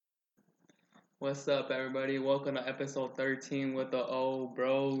What's up, everybody? Welcome to episode 13 with the old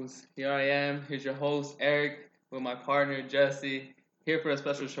bros. Here I am. Here's your host, Eric, with my partner, Jesse, here for a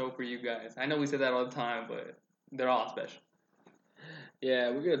special show for you guys. I know we say that all the time, but they're all special.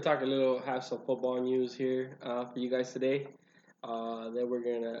 Yeah, we're gonna have some football news here for you guys today. Then we're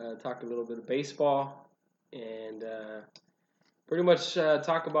gonna talk a little bit of baseball and pretty much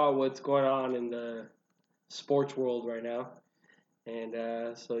talk about what's going on in the sports world right now. And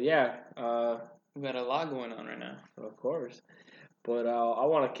We got a lot going on right now. of course. But I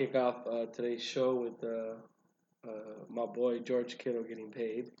want to kick off today's show with my boy George Kittle getting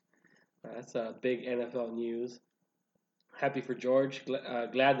paid. That's big NFL news. Happy for George.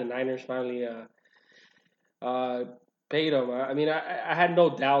 Glad the Niners finally uh, paid him. I had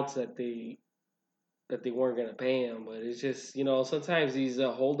no doubts that they weren't going to pay him, but it's just sometimes these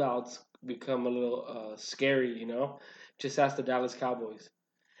holdouts become a little scary. Just ask the Dallas Cowboys.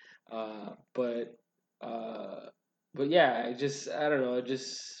 Uh, but uh, but yeah, I don't know. It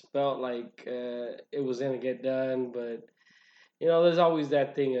just felt like it was going to get done, but there's always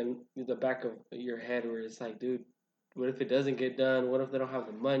that thing in the back of your head where it's like, dude, what if it doesn't get done? What if they don't have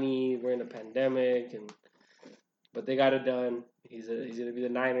the money? We're in a pandemic, but they got it done. He's gonna be the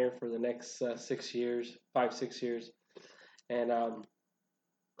Niner for the next 6 years, 5 6 years, and um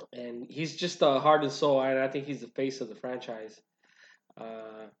and he's just a heart and soul. And I think he's the face of the franchise.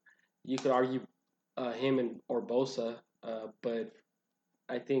 Uh, you could argue him and or Bosa, but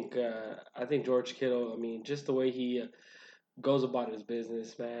I think George Kittle. I mean, just the way he goes about his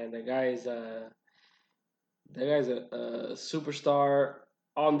business, man. That guy's a superstar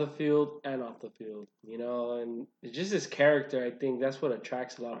on the field and off the field, and it's just his character. I think that's what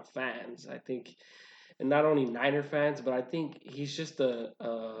attracts a lot of fans. I think, and not only Niner fans, but I think he's just a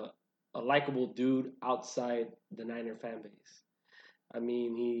likable dude outside the Niner fan base. I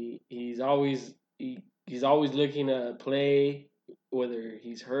mean, he's always looking to play, whether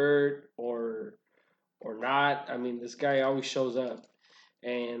he's hurt or not. I mean, this guy always shows up,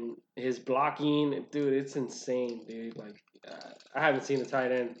 and his blocking, dude, it's insane, dude. Like, I haven't seen a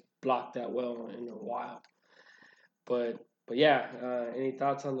tight end block that well in a while. But yeah, any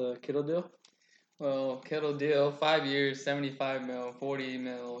thoughts on the Kittle deal? Well, Kittle deal, 5 years, 75 mil, 40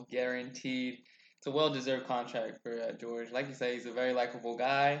 mil, guaranteed. It's a well-deserved contract for George. Like you say, he's a very likable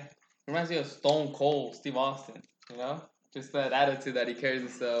guy. Reminds me of Stone Cold, Steve Austin, you know? Just that attitude that he carries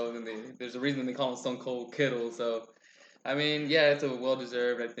himself, and there's a reason they call him Stone Cold Kittle. So, I mean, yeah, it's a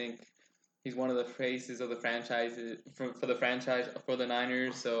well-deserved. I think he's one of the faces of the franchise for the franchise for the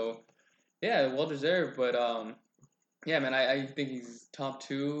Niners. So, yeah, well-deserved. But yeah, man, I think he's top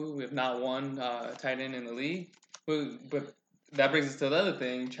two, if not one, tight end in the league. But that brings us to the other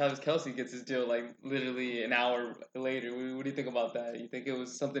thing. Travis Kelce gets his deal like literally an hour later. What do you think about that? You think it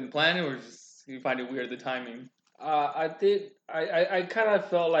was something planned, or just you find it weird the timing? I did. I kind of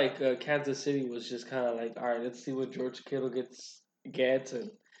felt like Kansas City was just kind of like, all right, let's see what George Kittle gets,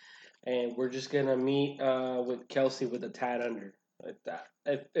 and we're just gonna meet with Kelsey with a tad under like that.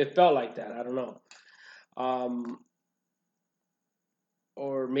 It felt like that. I don't know. Um,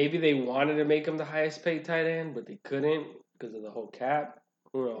 or maybe they wanted to make him the highest paid tight end, but they couldn't because of the whole cap.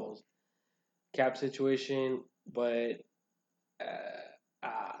 Who knows? Cap situation. But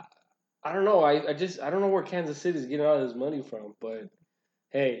uh, I don't know. I don't know where Kansas City's getting all this money from. But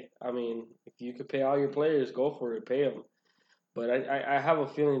hey, I mean, if you could pay all your players, go for it, pay them. But I have a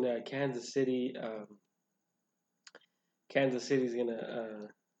feeling that Kansas City's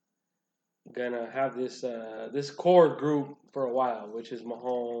gonna have this core group for a while, which is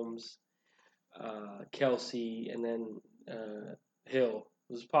Mahomes, Kelce, and then Hill.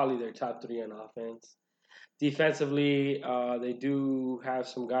 This is probably their top three on offense. Defensively, they do have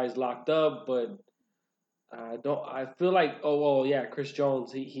some guys locked up, but I don't. I feel like well, yeah, Chris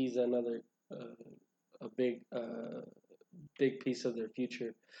Jones. He's another a big piece of their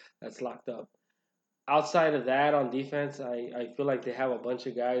future that's locked up. Outside of that, on defense, I feel like they have a bunch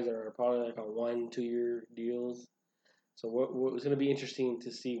of guys that are probably like on 1 2 year deals. So it's going to be interesting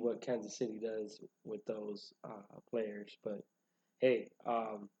to see what Kansas City does with those players. But hey,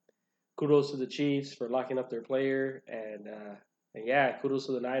 kudos to the Chiefs for locking up their player, and yeah, kudos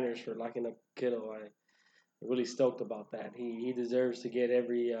to the Niners for locking up Kittle. I'm really stoked about that. He deserves to get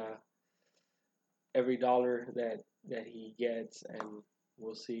every dollar that he gets, and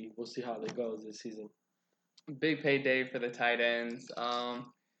we'll see how it goes this season. Big payday for the tight ends.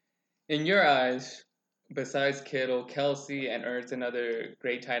 In your eyes, besides Kittle, Kelsey, and Ertz, another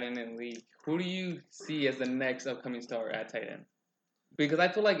great tight end in the league, who do you see as the next upcoming star at tight end? Because I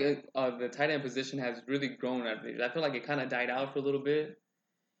feel like the tight end position has really grown at least. I feel like it kind of died out for a little bit.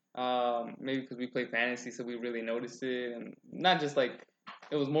 Maybe because we play fantasy, so we really noticed it, and not just like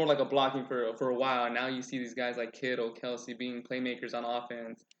it was more like a blocking for a while. Now you see these guys like Kittle, Kelce being playmakers on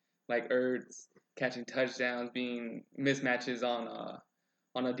offense, like Ertz catching touchdowns, being mismatches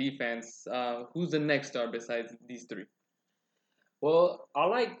on a defense. Who's the next star besides these three? Well, I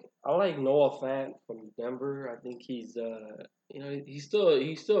like Noah Fant from Denver. I think he's still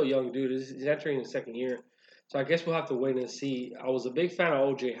a young dude. He's entering his second year, so I guess we'll have to wait and see. I was a big fan of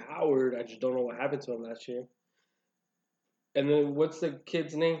OJ Howard. I just don't know what happened to him last year. And then what's the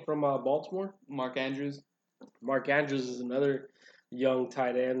kid's name from Baltimore? Mark Andrews. Mark Andrews is another young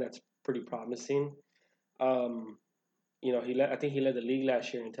tight end that's pretty promising. Um, I think he led the league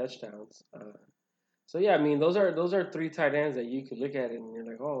last year in touchdowns. So yeah, I mean those are three tight ends that you could look at and you're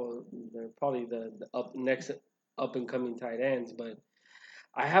like, oh, they're probably the next up and coming tight ends. But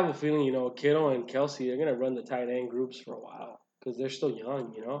I have a feeling, Kittle and Kelce, they're gonna run the tight end groups for a while because they're still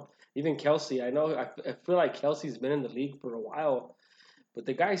young. Even Kelce, I feel like Kelce's been in the league for a while, but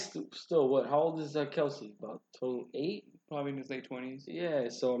the guy's still what? How old is Kelce? About 28. Probably in his late 20s. Yeah,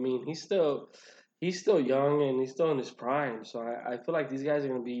 so I mean he's still young and he's still in his prime. So I feel like these guys are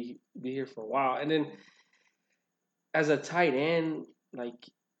gonna be here for a while. And then as a tight end, like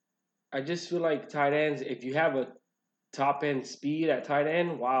I just feel like tight ends, if you have a top end speed at tight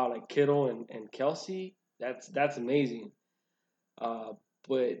end, wow, like Kittle and Kelce, that's amazing. Uh,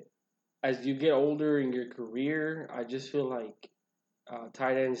 but as you get older in your career, I just feel like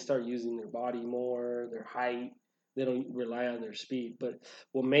tight ends start using their body more, their height. They don't rely on their speed. But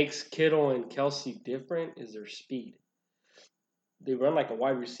what makes Kittle and Kelce different is their speed. They run like a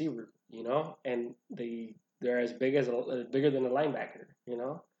wide receiver, and they're as bigger than a linebacker.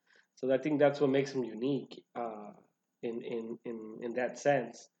 So I think that's what makes them unique in that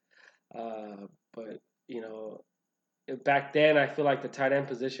sense. But back then I feel like the tight end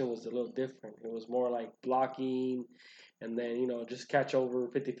position was a little different. It was more like blocking, and then just catch over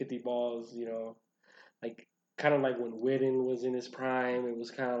 50-50 balls. Like kind of like when Witten was in his prime. It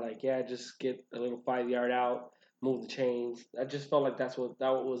was kind of like, yeah, just get a little 5 yard out, move the chains. I just felt like that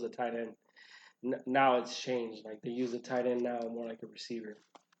was a tight end. Now it's changed. Like they use a tight end now more like a receiver.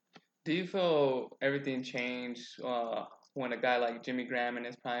 Do you feel everything changed when a guy like Jimmy Graham in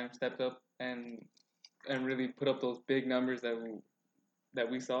his prime stepped up and really put up those big numbers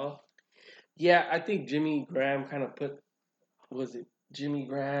that we saw? Yeah, I think Jimmy Graham kind of was it Jimmy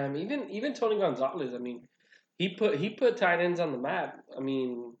Graham, even Tony Gonzalez. I mean, he put tight ends on the map. I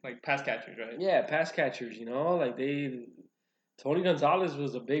mean, Like pass catchers, right? yeah, pass catchers. Like Tony Gonzalez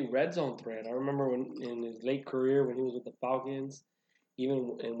was a big red zone threat. I remember when in his late career when he was with the Falcons,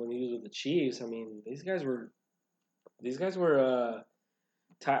 even and when he was with the Chiefs. I mean, these guys were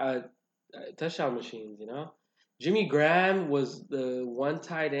touchdown machines. Jimmy Graham was the one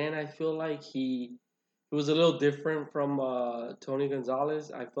tight end. I feel like he was a little different from Tony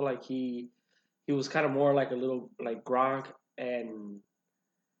Gonzalez. I feel like he was kind of more like a little like Gronk and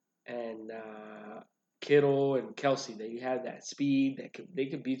Kittle and Kelce. They had that speed they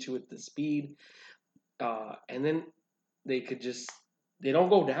could beat you with the speed, and then they don't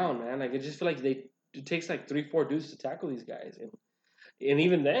go down, man. Like I just feel like it takes like 3-4 dudes to tackle these guys, and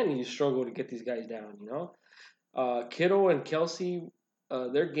even then you struggle to get these guys down. Kittle and Kelce,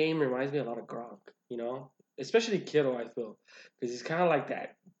 their game reminds me a lot of Gronk. Especially Kittle. I feel because he's kind of like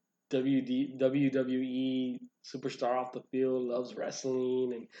that WWE superstar off the field, loves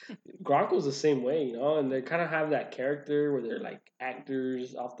wrestling, and Gronk was the same way. And they kind of have that character where they're like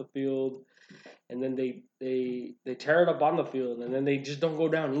actors off the field, and then they tear it up on the field, and then they just don't go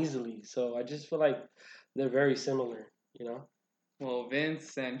down easily. So I just feel like they're very similar. Well,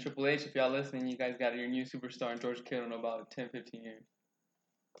 Vince and Triple H, if y'all listening, you guys got your new superstar in George Kittle in about 10, 15 years.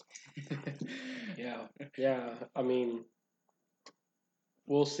 Yeah. I mean,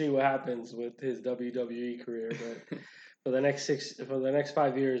 we'll see what happens with his WWE career, but for the next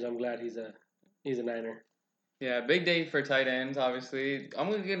 5 years, I'm glad he's a Niner. Yeah, big day for tight ends, obviously. I'm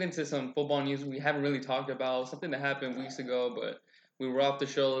going to get into some football news we haven't really talked about, something that happened weeks ago, but we were off the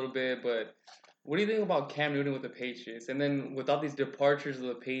show a little bit. But what do you think about Cam Newton with the Patriots? And then with all these departures of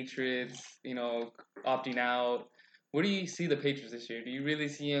the Patriots, opting out, where do you see the Patriots this year? Do you really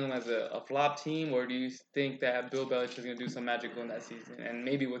see them as a flop team, or do you think that Bill Belichick is going to do some magical in that season, and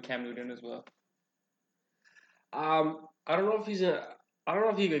maybe with Cam Newton as well? I don't know if I don't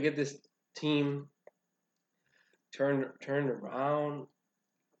know if he could get this team turned around.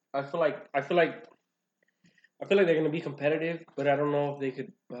 I feel like they're going to be competitive, but I don't know if they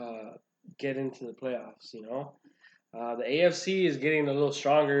could get into the playoffs. The AFC is getting a little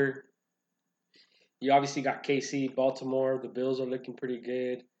stronger. You obviously got KC, Baltimore. The Bills are looking pretty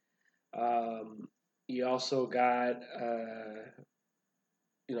good. Um, you also got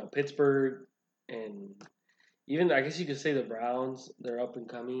Pittsburgh, and even I guess you could say the Browns. They're up and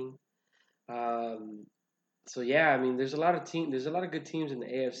coming. Um, so yeah, I mean, there's a lot of good teams in the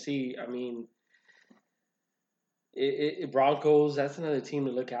AFC. I mean, Broncos. That's another team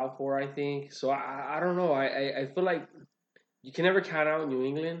to look out for. I think. So I don't know. I feel like you can never count out New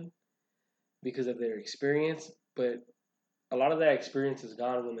England because of their experience, but a lot of that experience is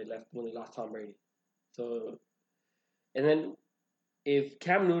gone when they lost Tom Brady. So and then if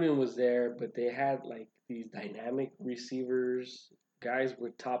Cam Newton was there, but they had like these dynamic receivers, guys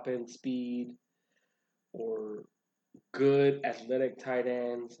with top end speed or good athletic tight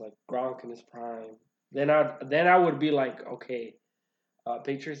ends like Gronk in his prime, then I would be like, okay,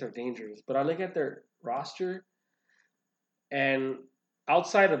 Patriots are dangerous. But I look at their roster, and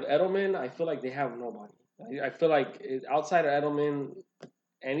outside of Edelman, I feel like they have nobody. I feel like outside of Edelman,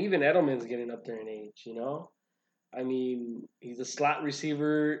 and even Edelman's getting up there in age. I mean, he's a slot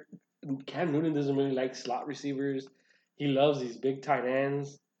receiver. Cam Newton doesn't really like slot receivers. He loves these big tight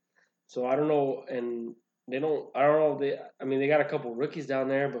ends. So I don't know, and they don't. I don't know. I mean, they got a couple rookies down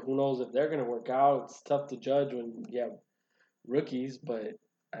there, but who knows if they're gonna work out? It's tough to judge when you have rookies, but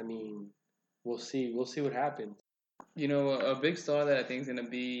I mean, we'll see. We'll see what happens. A big star that I think is going to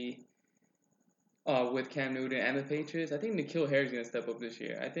be with Cam Newton and the Patriots. I think N'Keal Harry's going to step up this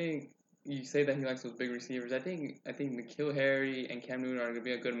year. I think you say that he likes those big receivers. I think N'Keal Harry and Cam Newton are going to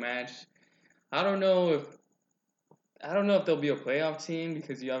be a good match. I don't know if I don't know if they'll be a playoff team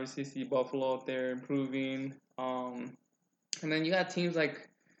because you obviously see Buffalo out there improving. And then you got teams like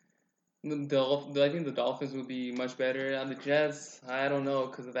I think the Dolphins will be much better. On the Jets, I don't know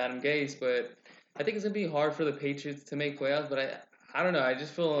because of Adam Gase, but I think it's gonna be hard for the Patriots to make playoffs. But I don't know. I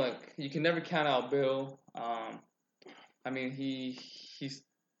just feel like you can never count out Bill. I mean he's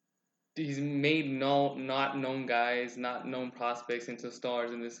made not known guys, not known prospects into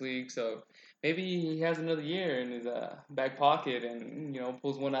stars in this league. So maybe he has another year in his back pocket and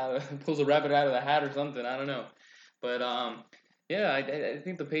pulls a rabbit out of the hat or something. I don't know, but yeah, I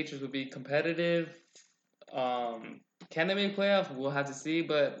think the Patriots would be competitive. Can they make playoffs? We'll have to see.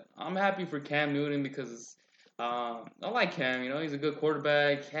 But I'm happy for Cam Newton because I like Cam. He's a good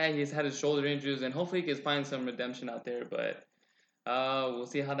quarterback. Yeah, he's had his shoulder injuries, and hopefully he can find some redemption out there. But we'll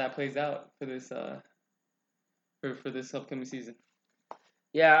see how that plays out for this upcoming season.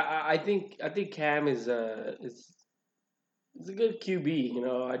 Yeah, I think Cam is a good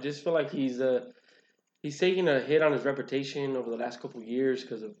QB. I just feel like he's taking a hit on his reputation over the last couple of years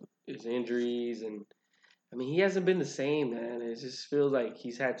because of his injuries, and I mean he hasn't been the same, man. It just feels like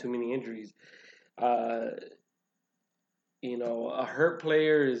he's had too many injuries. Uh, a hurt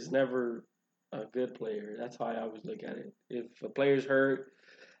player is never a good player. That's how I always look at it. If a player's hurt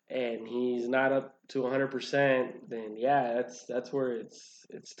and he's not up to 100%, then yeah, that's where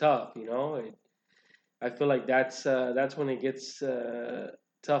it's tough. I feel like that's when it gets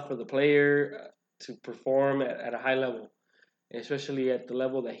tough for the player to perform at a high level, especially at the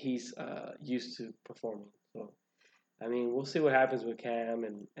level that he's used to performing. So, I mean, we'll see what happens with Cam,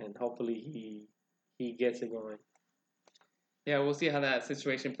 and hopefully he gets it going. Yeah, we'll see how that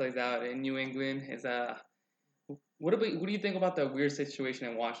situation plays out in New England. What do you think about the weird situation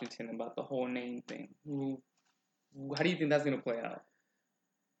in Washington about the whole name thing? How do you think that's gonna play out?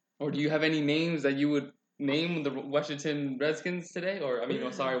 Or do you have any names that you would name the Washington Redskins today? Or I mean, oh,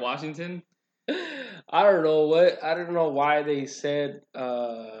 sorry, Washington. I don't know why they said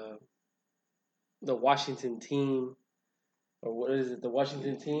the Washington team, or what is it? The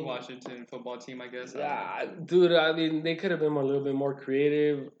Washington team. Washington football team, I guess. Yeah, dude. I mean, they could have been a little bit more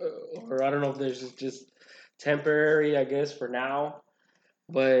creative, or I don't know if there's just temporary. I guess for now,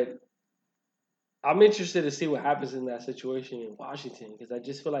 but I'm interested to see what happens in that situation in Washington because I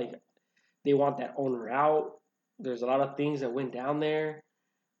just feel like they want that owner out. There's a lot of things that went down there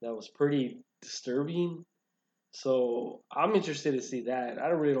that was pretty disturbing. So I'm interested to see that. I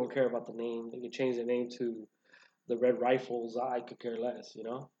really don't care about the name. They could change the name to the Red Rifles. I could care less.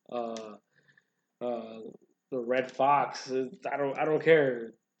 Uh, the Red Fox. I don't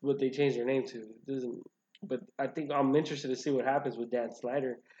care what they change their name to. It doesn't. But I think I'm interested to see what happens with Dan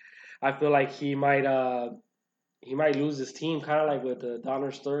Snyder. I feel like he might lose his team, kind of like what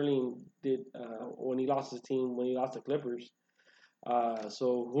Donner Sterling did when he lost his team when he lost the Clippers.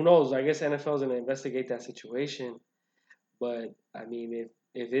 So who knows? I guess NFL is going to investigate that situation. But I mean,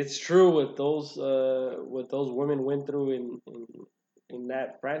 if it's true what those women went through in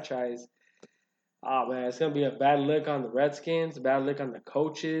that franchise, oh man, it's gonna be a bad look on the Redskins, a bad look on the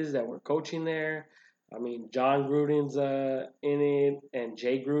coaches that were coaching there. I mean, John Gruden's in it, and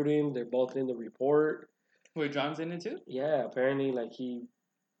Jay Gruden. They're both in the report. Wait, John's in it too? Yeah, apparently, like he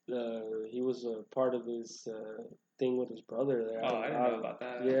was a part of this thing with his brother there. Oh, I didn't know about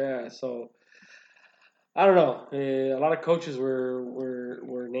that. Yeah, so I don't know. A lot of coaches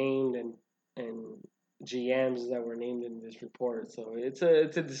were named and GMs that were named in this report. So it's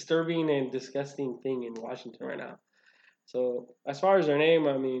a disturbing and disgusting thing in Washington right now. So as far as their name,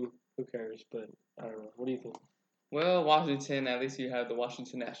 I mean, who cares? But I don't know. What do you think? Well, Washington, at least you have the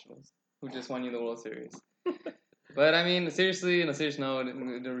Washington Nationals, who just won you the World Series. But I mean, seriously, on a serious note,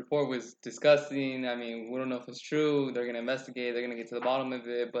 the report was disgusting. I mean, we don't know if it's true. They're gonna investigate. They're gonna get to the bottom of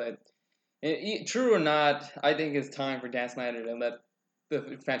it. But true or not, I think it's time for Dan Snyder to let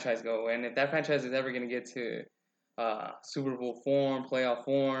the franchise go. And if that franchise is ever gonna get to Super Bowl form, playoff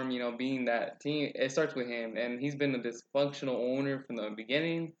form, being that team, it starts with him. And he's been a dysfunctional owner from the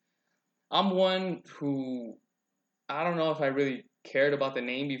beginning. I'm one who I don't know if I really cared about the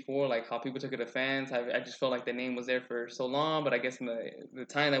name before, like how people took it to fans. I just felt like the name was there for so long, but I guess in the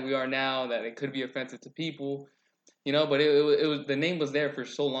time that we are now, that it could be offensive to people, But it was the name was there for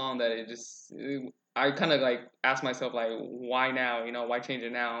so long that I kind of like asked myself like, why now? Why change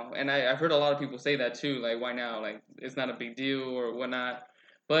it now? And I've heard a lot of people say that too, like why now? Like it's not a big deal or whatnot.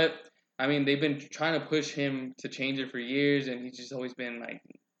 But I mean, they've been trying to push him to change it for years, and he's just always been like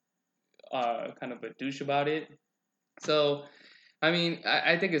kind of a douche about it. So I mean,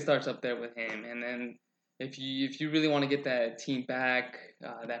 I think it starts up there with him, and then if you really want to get that team back,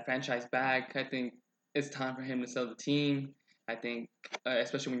 that franchise back, I think it's time for him to sell the team. I think,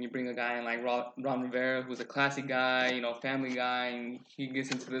 especially when you bring a guy in like Ron Rivera, who's a classy guy, family guy, and he gets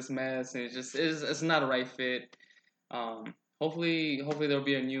into this mess, and it's not a right fit. Hopefully there'll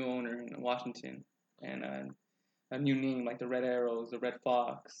be a new owner in Washington, and a new name like the Red Arrows, the Red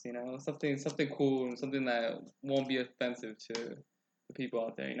Fox, something cool and something that won't be offensive to the people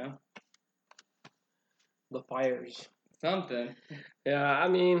out there. The Fires. Something. Yeah, I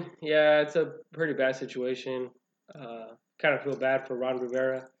mean, yeah, it's a pretty bad situation. Kind of feel bad for Ron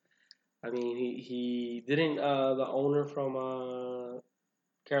Rivera. I mean, he didn't the owner from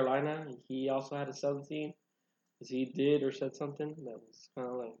Carolina. He also had a sell team. He did or said something that was kind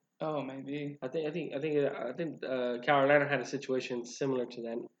of like. Oh, maybe. I think Carolina had a situation similar to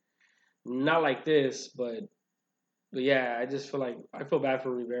that. Not like this, but yeah, I just feel like I feel bad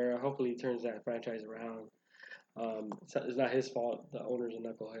for Rivera. Hopefully, he turns that franchise around. It's not his fault. The owner's a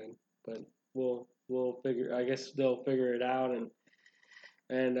knucklehead, but we'll figure. I guess they'll figure it out,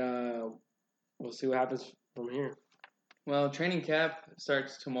 and we'll see what happens from here. Well, training camp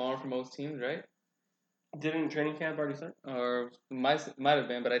starts tomorrow for most teams, right? Didn't training camp already start? Or might have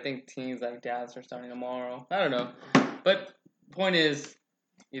been, but I think teams like Dallas are starting tomorrow. I don't know, but point is,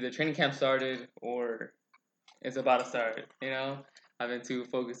 either training camp started or it's about to start. I've been too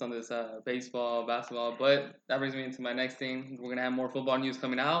focused on this baseball, basketball, but that brings me into my next thing. We're gonna have more football news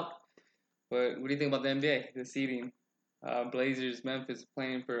coming out. But what do you think about the NBA? The seeding, Blazers, Memphis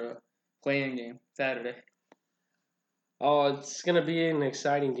playing for a play-in game Saturday. Oh, it's gonna be an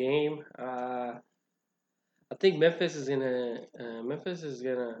exciting game. I think Memphis is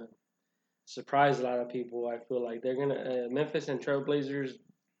gonna surprise a lot of people. I feel like they're gonna Memphis and Trailblazers.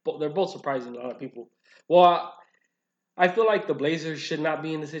 They're both surprising a lot of people. Well, I feel like the Blazers should not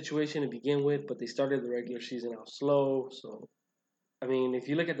be in the situation to begin with, but they started the regular season out slow. So, I mean, if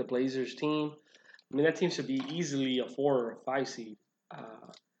you look at the Blazers team, I mean that team should be easily a 4 or 5 seed.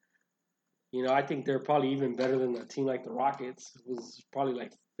 Uh, I think they're probably even better than a team like the Rockets, who's probably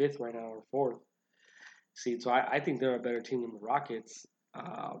like fifth right now or fourth seed. So I think they're a better team than the Rockets.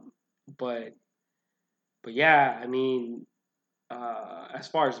 Um, but but yeah, I mean, as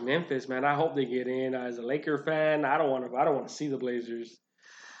far as Memphis, man, I hope they get in. As a Laker fan, I don't want to see the Blazers.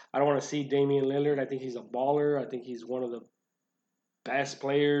 I don't want to see Damian Lillard. I think he's a baller. I think he's one of the best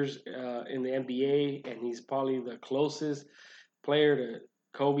players in the NBA, and he's probably the closest player to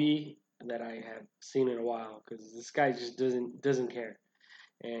Kobe that I have seen in a while. Because this guy just doesn't care.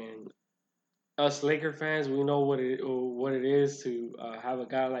 And us Laker fans, we know what it is to have a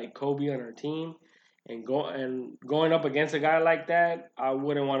guy like Kobe on our team, and going up against a guy like that, I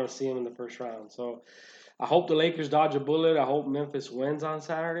wouldn't want to see him in the first round. So I hope the Lakers dodge a bullet. I hope Memphis wins on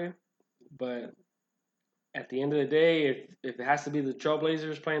Saturday, but at the end of the day, if it has to be the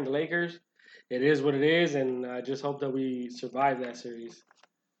Trailblazers playing the Lakers, it is what it is, and I just hope that we survive that series.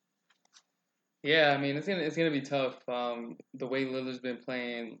 Yeah, I mean it's gonna be tough. The way Lillard's been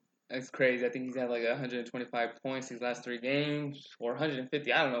playing, it's crazy. I think he's had like 125 points these last 3 games, or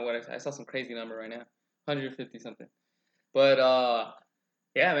 150. I don't know what I saw some crazy number right now, 150 something. But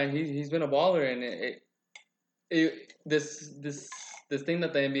Yeah, man, he's been a baller, and this thing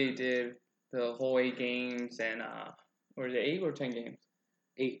that the NBA did, the whole 8 games, and or is it 8 or 10 games?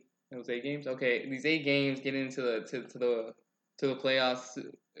 8. It was 8 games. Okay, these 8 games getting into the playoffs.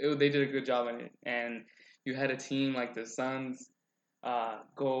 They did a good job in it, and you had a team like the Suns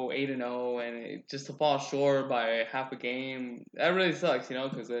go 8-0, and just to fall short by half a game, that really sucks,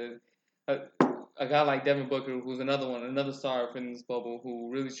 because a, a guy like Devin Booker, who's another star from this bubble, who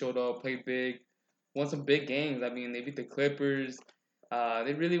really showed up, played big, won some big games. I mean, they beat the Clippers.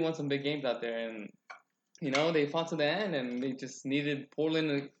 They really won some big games out there, and they fought to the end, and they just needed Portland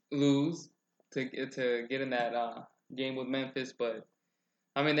to lose to get in that game with Memphis. But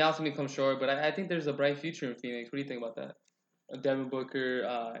I mean, they also come short. But I think there's a bright future in Phoenix. What do you think about that? Devin Booker,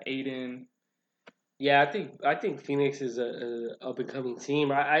 Aiden. Yeah, I think Phoenix is a becoming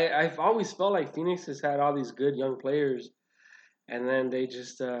team. I've always felt like Phoenix has had all these good young players, and then they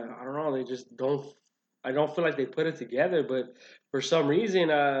just I don't know, they just don't. I don't feel like they put it together, but for some reason,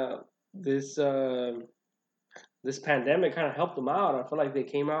 this this pandemic kind of helped them out. I feel like they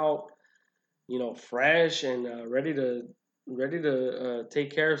came out, fresh and ready to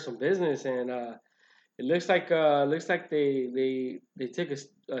take care of some business, and it looks like they took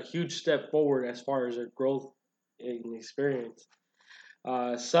a huge step forward as far as their growth and experience.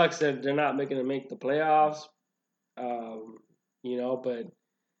 Sucks that they're not making to make the playoffs, um,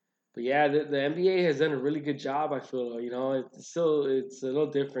 but yeah, the NBA has done a really good job. I feel it's a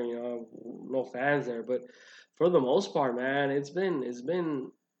little different. No fans there, but for the most part, man, it's been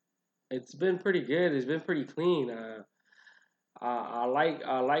pretty good. It's been pretty clean. I like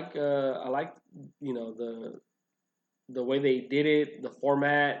the way they did it, the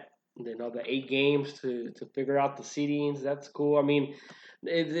format, the 8 games to figure out the seedings. That's cool. I mean,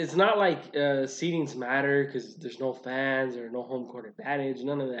 it's not like seedings matter because there's no fans or no home court advantage,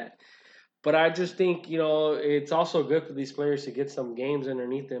 none of that. But I just think it's also good for these players to get some games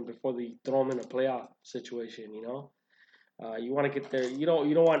underneath them before they throw them in a playoff situation. You want to get there. You don't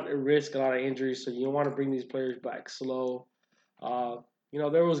want to risk a lot of injuries, so you don't want to bring these players back slow. Uh,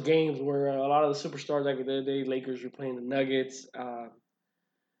 there was games where a lot of the superstars, like the other day, Lakers were playing the Nuggets. It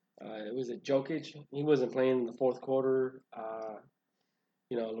was it Jokic. He wasn't playing in the fourth quarter.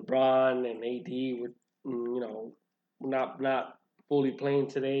 LeBron and AD were, not fully playing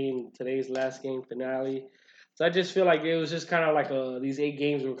today in today's last game finale. So I just feel like it was just kind of like these 8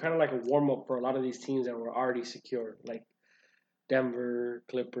 games were kind of like a warm up for a lot of these teams that were already secure, like Denver,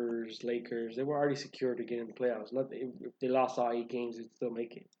 Clippers, Lakers. They were already secure to get in the playoffs. Not if they lost all 8 games, they'd still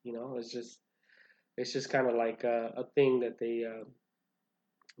make it. It's just kind of like a thing that they.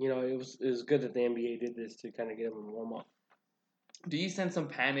 It was good that the NBA did this to kind of get them warm up. Do you sense some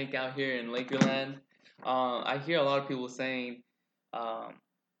panic out here in Lakerland? I hear a lot of people saying um,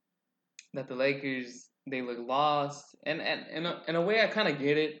 that the Lakers they look lost, and in a way I kind of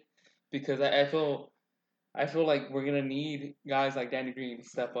get it because I feel like we're gonna need guys like Danny Green to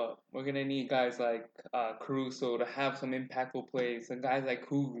step up. We're gonna need guys like Caruso to have some impactful plays, and guys like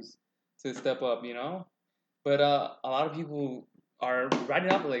Kuz to step up. But a lot of people are writing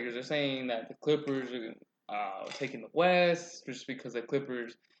out the Lakers. They're saying that the Clippers are taking the West just because the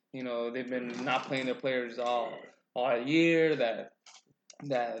Clippers, they've been not playing their players all year. That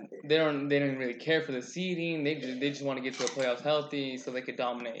they don't really care for the seeding. They just want to get to the playoffs healthy so they could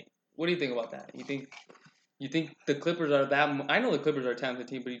dominate. What do you think about that? You think the Clippers are that? I know the Clippers are a talented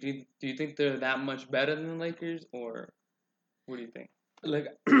team, but do you think they're that much better than the Lakers, or what do you think? Like,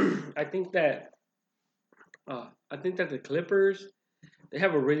 I think that the Clippers, they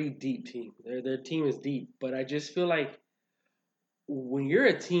have a really deep team. Their team is deep, but I just feel like when you're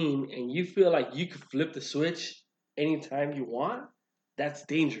a team and you feel like you could flip the switch anytime you want, that's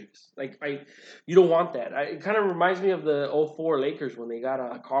dangerous. You don't want that. It kind of reminds me of the '04 Lakers when they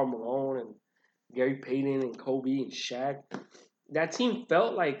got Karl Malone and Gary Payton and Kobe and Shaq. That team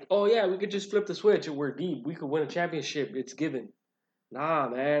felt like, oh yeah, we could just flip the switch and we're deep. We could win a championship. It's given. Nah,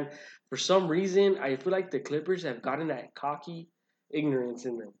 man. For some reason, I feel like the Clippers have gotten that cocky ignorance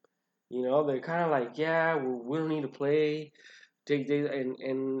in them. They're kind of like, yeah, we don't need to play.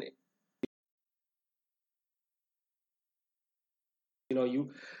 And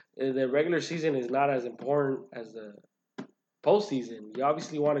you the regular season is not as important as the postseason. You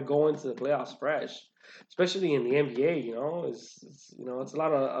obviously want to go into the playoffs fresh, especially in the NBA. It's a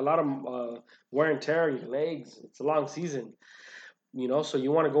lot of wear and tear on your legs. It's a long season. So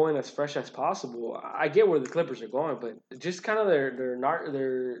you want to go in as fresh as possible. I get where the Clippers are going, but just kind of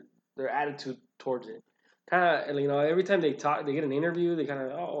their attitude towards it. Kind of, every time they talk, they get an interview. They kind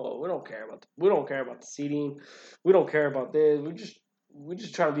of, oh, we don't care about the seating, we don't care about this. we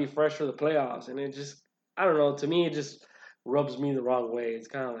just trying to be fresh for the playoffs, and it just I don't know. To me, it just rubs me the wrong way. It's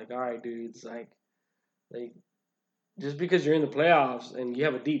kind of like, all right, dude, it's like just because you're in the playoffs and you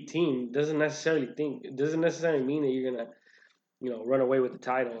have a deep team doesn't necessarily mean that you're gonna run away with the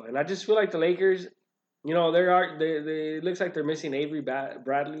title. And I just feel like the Lakers, they it looks like they're missing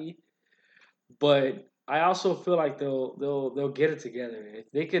Bradley, but I also feel like they'll get it together.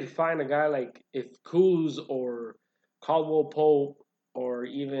 If they could find a guy like if Kuz or Caldwell Pope or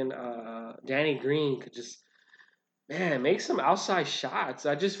even Danny Green could just make some outside shots.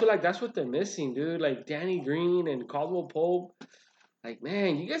 I just feel like that's what they're missing, dude. Like Danny Green and Caldwell Pope. Like,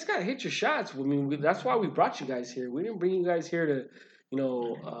 man, you guys gotta hit your shots. I mean, that's why we brought you guys here. We didn't bring you guys here to, you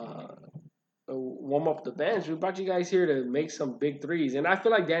know, warm up the bench. We brought you guys here to make some big threes. And I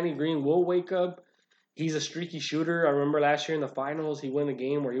feel like Danny Green will wake up. He's a streaky shooter. I remember last year in the finals, he won a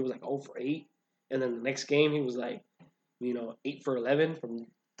game where he was like 0 for 8. And then the next game, he was like, 8 for 11 from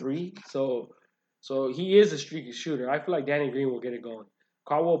 3. So he is a streaky shooter. I feel like Danny Green will get it going.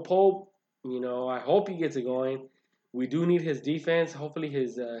 Caldwell Pope, I hope he gets it going. We do need his defense. Hopefully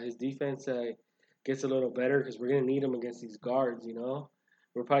his defense gets a little better because we're gonna need him against these guards.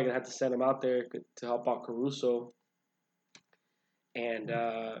 We're probably gonna have to send him out there to help out Caruso, and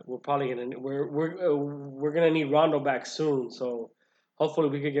we're gonna need Rondo back soon. So hopefully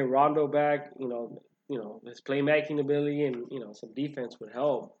we could get Rondo back. His playmaking ability and some defense would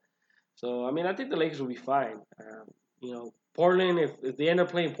help. So I mean I think the Lakers will be fine. Portland if they end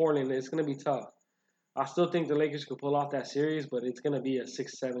up playing Portland, it's gonna be tough. I still think the Lakers could pull off that series, but it's gonna be a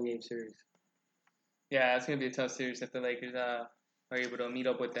 6-7 game series. Yeah, it's gonna be a tough series if the Lakers are able to meet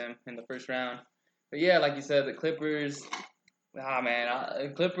up with them in the first round. But yeah, like you said, the Clippers.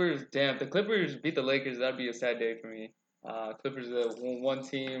 Clippers. Damn, if the Clippers beat the Lakers, that'd be a sad day for me. Clippers are the one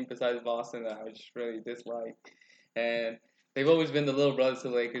team besides Boston that I just really dislike, and they've always been the little brothers to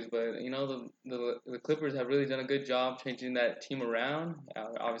the Lakers. But the Clippers have really done a good job changing that team around.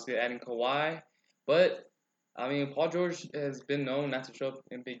 Obviously, adding Kawhi, but I mean, Paul George has been known not to show up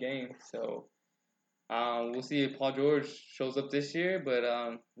in big games, so we'll see if Paul George shows up this year. But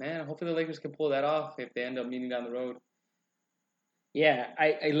man, hopefully the Lakers can pull that off if they end up meeting down the road. Yeah,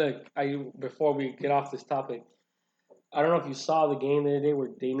 I look. Before we get off this topic, I don't know if you saw the game the other day where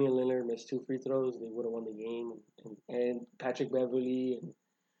Damian Lillard missed 2 free throws. They would have won the game, and Patrick Beverly and I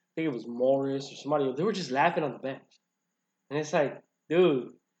think it was Morris or somebody. They were just laughing on the bench, and it's like, dude,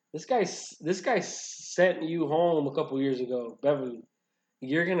 this guy sent you home a couple years ago, Beverly.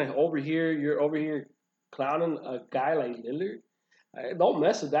 You're over here clowning a guy like Lillard. Don't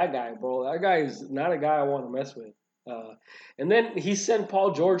mess with that guy, bro. That guy is not a guy I want to mess with. And then he sent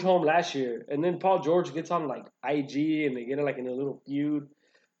Paul George home last year, and then Paul George gets on like IG, and they get like in a little feud,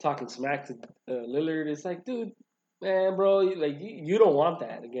 talking smack to Lillard. It's like, dude, man, bro, you don't want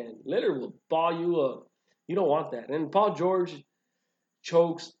that again. Lillard will ball you up. You don't want that. And Paul George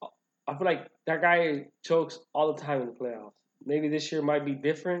chokes. I feel like that guy chokes all the time in the playoffs. Maybe this year might be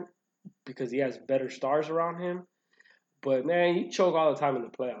different because he has better stars around him. But man, you choke all the time in the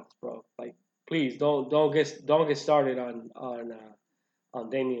playoffs, bro. Like, please don't get started on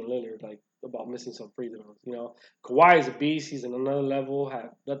Damian Lillard like about missing some free throws. Kawhi is a beast. He's on another level.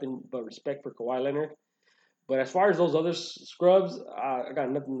 Have nothing but respect for Kawhi Leonard. But as far as those other scrubs, I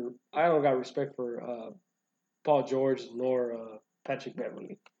got nothing. I don't got respect for Paul George nor Patrick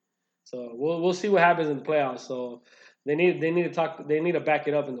Beverly. So we'll see what happens in the playoffs. So they need to talk. They need to back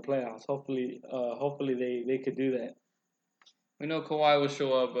it up in the playoffs. Hopefully they could do that. We know Kawhi will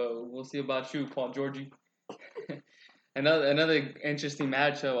show up, but we'll see about you, Paul Georgie. Another interesting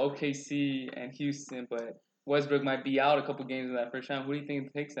matchup, OKC and Houston, but Westbrook might be out a couple games in that first round. Who do you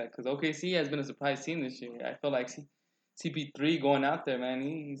think takes that? Because OKC has been a surprise team this year. I feel like CP3 going out there, man.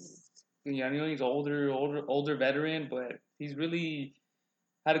 I know he's older veteran, but he's really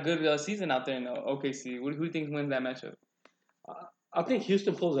had a good season out there in the OKC. Who do you think wins that matchup? I think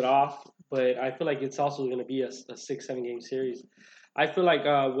Houston pulls it off, but I feel like it's also going to be a 6-7 game series. I feel like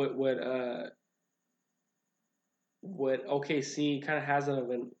what OKC kind of has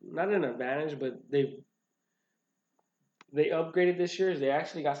not an advantage, but they upgraded this year is they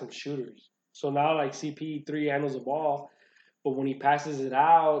actually got some shooters. So now like CP3 handles the ball, but when he passes it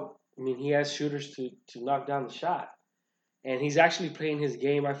out, I mean he has shooters to knock down the shot, and he's actually playing his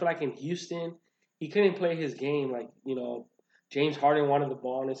game. I feel like in Houston he couldn't play his game like James Harden wanted the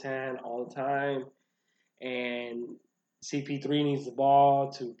ball in his hand all the time, and CP3 needs the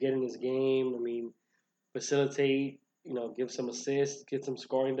ball to get in his game. I mean, facilitate, give some assists, get some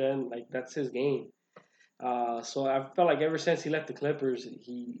scoring done. Like that's his game. So I felt like ever since he left the Clippers,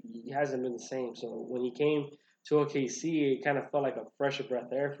 he hasn't been the same. So when he came to OKC, it kind of felt like a fresher breath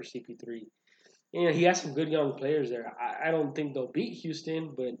of air for CP3. He has some good young players there. I don't think they'll beat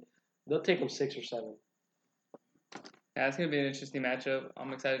Houston, but they'll take them 6 or 7. Yeah, it's gonna be an interesting matchup.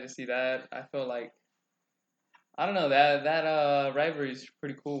 I'm excited to see that. I feel like I don't know that rivalry is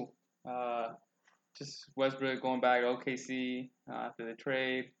pretty cool. Just Westbrook going back to OKC after the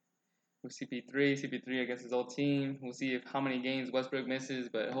trade with CP3. CP3 against his old team. We'll see if how many games Westbrook misses,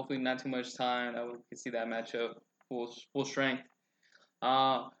 but hopefully not too much time. That we can see that matchup full strength.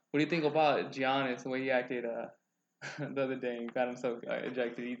 What do you think about Giannis, the way he acted the other day and got himself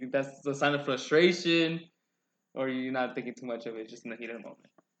ejected? Do you think that's a sign of frustration, or are you not thinking too much of it, just in the heat of the moment?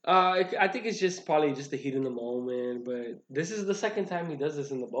 I think it's just probably just the heat in the moment, but this is the second time he does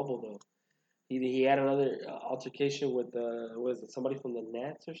this in the bubble, though. He had another altercation with was it somebody from the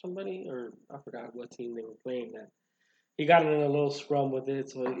Nets or somebody, or I forgot what team they were playing. That he got in a little scrum with it,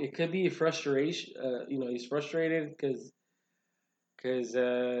 so it could be frustration. He's frustrated because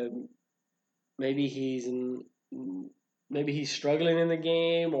maybe maybe he's struggling in the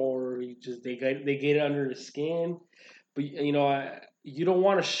game, or they get it under his skin. But you don't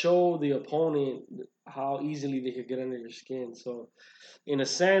want to show the opponent how easily they could get under your skin. So, in a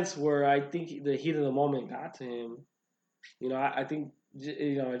sense, where I think the heat of the moment got to him, I think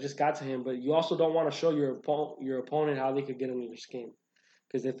it just got to him. But you also don't want to show your opponent how they could get under your skin,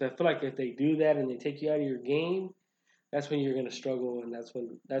 because I feel like if they do that and they take you out of your game, that's when you're gonna struggle, and that's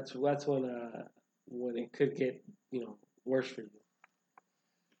when it could get worse for you.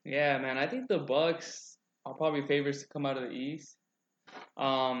 Yeah, man. I think the Bucks are probably favorites to come out of the East.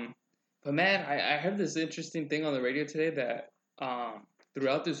 Um, but man, I heard this interesting thing on the radio today that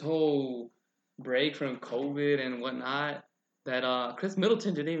throughout this whole break from COVID and whatnot, that Chris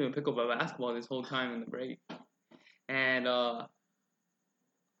Middleton didn't even pick up a basketball this whole time in the break, and a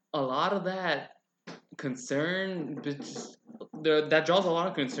lot of that concern that draws a lot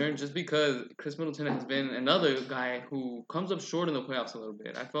of concern just because Chris Middleton has been another guy who comes up short in the playoffs a little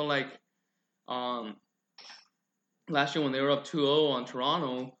bit. I feel like um, last year when they were up 2-0 on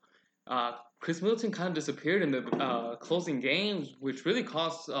Toronto, Chris Middleton kind of disappeared in the closing games, which really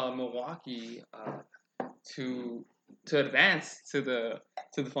cost Milwaukee to advance to the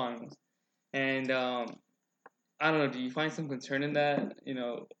finals. And I don't know. Do you find some concern in that?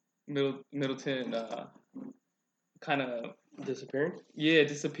 Middleton kind of Disappearing? yeah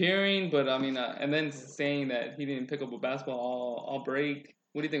disappearing, but I mean, and then saying that he didn't pick up a basketball all break.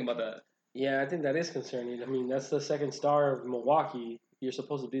 What do you think about that? Yeah, I think that is concerning. I mean, that's the second star of Milwaukee. You're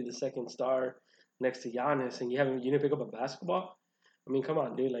supposed to be the second star next to Giannis, and you didn't pick up a basketball. I mean, come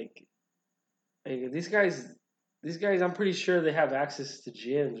on, dude. Like, hey, these guys, I'm pretty sure they have access to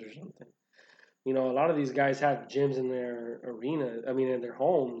gyms or something. A lot of these guys have gyms in their arena. I mean, in their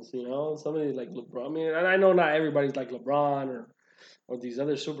homes. Somebody like LeBron. I mean, and I know not everybody's like LeBron or these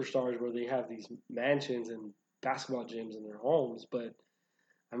other superstars where they have these mansions and basketball gyms in their homes. But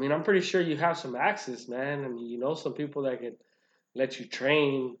I mean, I'm pretty sure you have some access, man. I mean, some people that could let you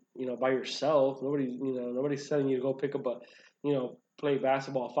train, by yourself. Nobody's telling you to go pick up play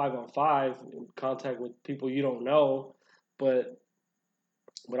basketball 5-on-5 in contact with people you don't know. But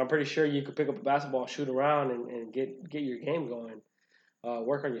I'm pretty sure you could pick up a basketball, shoot around, and get your game going.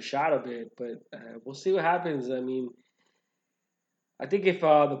 Work on your shot a bit, but we'll see what happens. I mean, I think if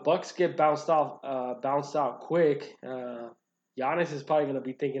the Bucks get bounced out quick, Giannis is probably going to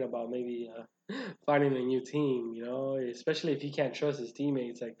be thinking about maybe finding a new team. Especially if he can't trust his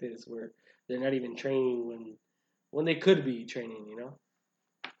teammates like this, where they're not even training when they could be training.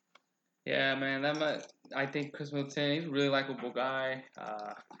 Yeah, man. I think Chris Middleton. He's a really likable guy.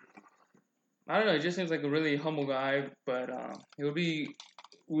 I don't know. He just seems like a really humble guy, but it would be.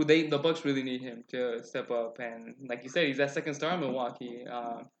 The Bucks really need him to step up, and like you said, he's that second star in Milwaukee.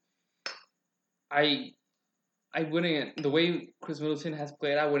 I I wouldn't the way Chris Middleton has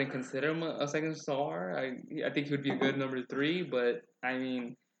played. I wouldn't consider him a second star. I think he would be a good number three, but I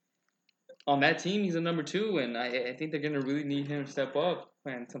mean, on that team, he's a number two, and I think they're gonna really need him to step up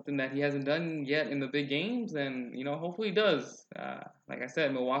and something that he hasn't done yet in the big games, and hopefully he does. Like I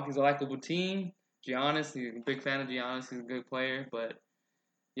said, Milwaukee's a likable team. Giannis, he's a big fan of Giannis. He's a good player, but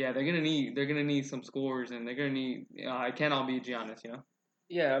yeah, they're gonna need some scores, and they're gonna need. It can't all be Giannis.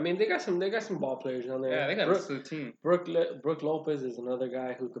 Yeah, I mean they got some ball players on Yeah, there. they got a good team. Brooke Lopez is another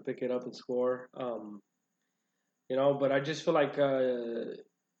guy who could pick it up and score. But I just feel like I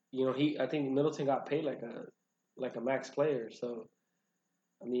think Middleton got paid like a max player. So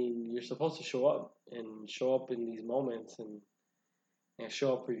I mean, you're supposed to show up in these moments and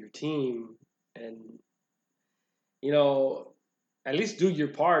show up for your team. And you know at least do your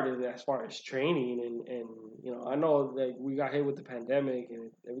part as far as training and I know that we got hit with the pandemic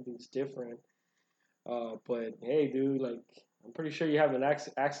and everything's different. But hey, dude, like I'm pretty sure you have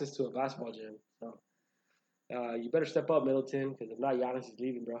access to a basketball gym, so you better step up, Middleton, because if not, Giannis is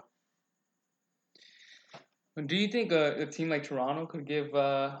leaving, bro. Do you think a team like Toronto could give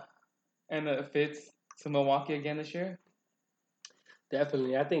and Fitz to Milwaukee again this year?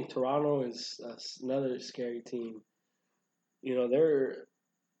 Definitely, I think Toronto is another scary team. They're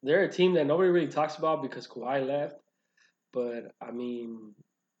a team that nobody really talks about because Kawhi left, but I mean,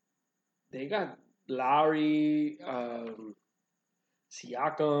 they got Lowry,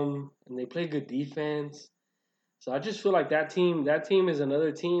 Siakam, and they play good defense. So I just feel like that team is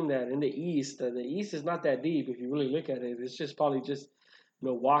another team that in the East, the East is not that deep if you really look at it. It's just probably just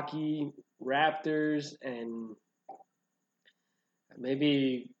Milwaukee, Raptors, and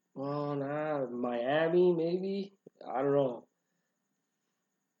maybe Miami, maybe I don't know,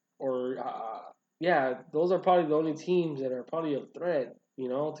 or yeah, those are probably the only teams that are probably a threat,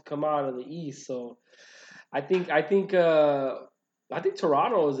 to come out of the East. So I think I think I think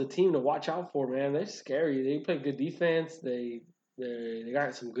Toronto is a team to watch out for, man. They're scary. They play good defense. They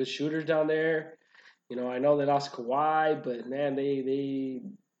got some good shooters down there. I know they lost Kawhi, but man, they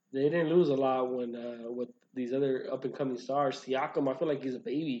didn't lose a lot when with these other up and coming stars. Siakam, I feel like he's a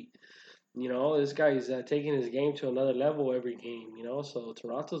baby. This guy is taking his game to another level every game. So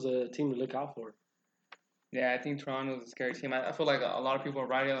Toronto's a team to look out for. Yeah, I think Toronto's a scary team. I feel like a lot of people are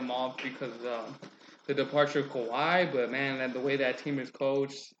writing them off because the departure of Kawhi, but man, the way that team is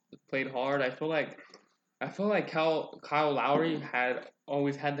coached, played hard. I feel like Kyle Lowry had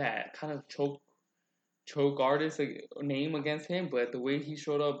always had that kind of choke artist name against him, but the way he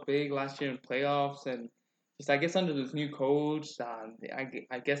showed up big last year in playoffs and just I guess under this new coach,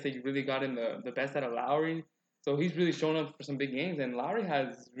 I guess they really got in the best out of Lowry. So he's really shown up for some big games, and Lowry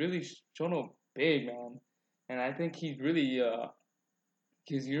has really shown up big, man. And I think he's really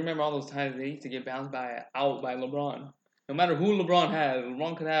because you remember all those times they used to get bounced out by LeBron. No matter who LeBron had,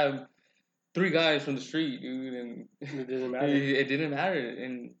 LeBron could have three guys from the street, dude, and It didn't matter. it didn't matter.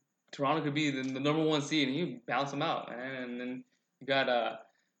 And Toronto could be the number one seed, and you bounce them out, man. And then you got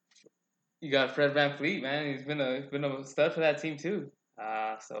Fred VanVleet, man. He's been a stud for that team too.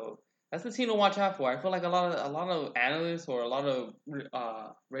 So that's the team to watch out for. I feel like a lot of analysts or a lot of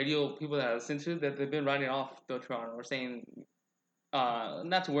radio people that I listen to that they've been writing off the Toronto or saying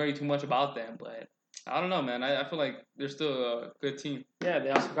not to worry too much about them, but I don't know, man. I feel like they're still a good team. Yeah, they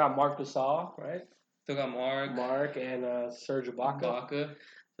also got Mark Gasol, right? Still got Mark and Serge Ibaka. Ibaka.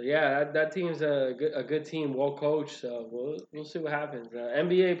 So yeah, that team's a good team, well coached. So we'll see what happens.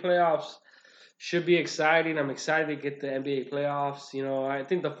 NBA playoffs should be exciting. I'm excited to get the NBA playoffs. I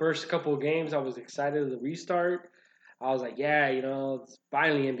think the first couple of games I was excited to the restart. I was like, yeah, it's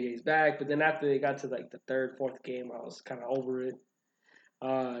finally NBA's back. But then after they got to like the third, fourth game, I was kind of over it.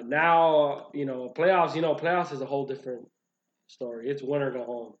 Now, playoffs is a whole different story. It's win or go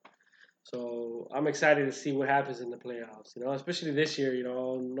home. So I'm excited to see what happens in the playoffs. Especially this year.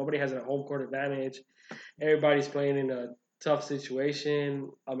 Nobody has a home court advantage. Everybody's playing in a tough situation.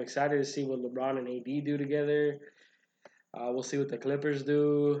 I'm excited to see what LeBron and AD do together. We'll see what the Clippers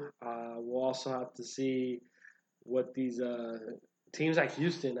do. We'll also have to see what these teams like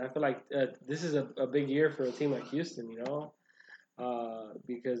Houston. I feel like this is a big year for a team like Houston.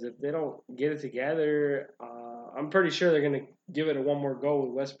 Because if they don't get it together, I'm pretty sure they're going to give it a one more go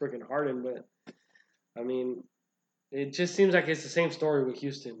with Westbrook and Harden. But I mean, it just seems like it's the same story with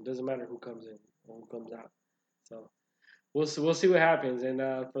Houston. It doesn't matter who comes in or who comes out. So we'll see what happens. And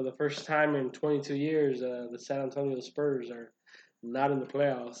for the first time in 22 years, the San Antonio Spurs are not in the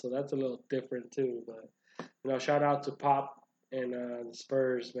playoffs, so that's a little different too. But shout out to Pop and the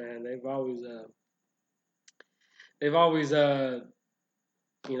Spurs, man. They've always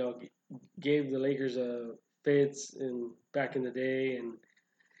gave the Lakers fits in back in the day,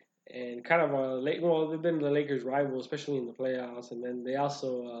 and kind of they've been the Lakers' rival, especially in the playoffs, and then they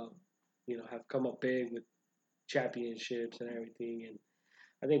also have come up big with championships and everything. And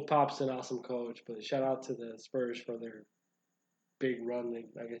I think Pop's an awesome coach, but shout out to the Spurs for their big run.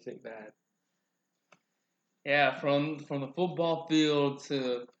 I guess they've had. Yeah, from the football field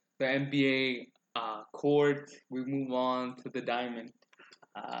to the NBA court, we move on to the diamond.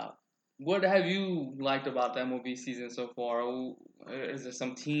 What have you liked about the MLB season so far? Is there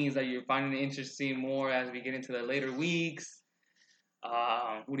some teams that you're finding interesting more as we get into the later weeks?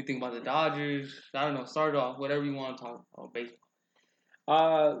 What do you think about the Dodgers? I don't know. Start off whatever you want to talk about baseball.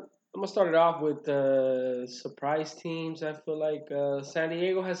 I'm gonna start it off with surprise teams. I feel like San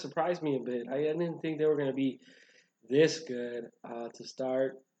Diego has surprised me a bit. I didn't think they were gonna be this good to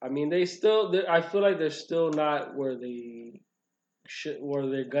start. I mean, I feel like they're still not where where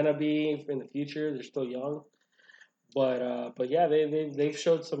they're gonna be in the future. They're still young, but yeah, they've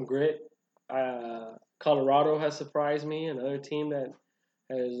showed some grit. Colorado has surprised me, another team that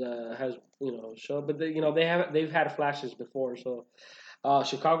has showed, but they've had flashes before. So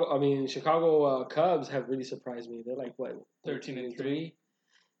Chicago Cubs have really surprised me. They're like what 13-3.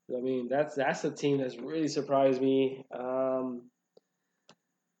 I mean, that's a team that's really surprised me.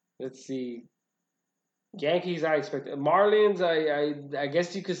 Let's see. Yankees, I expected. Marlins, I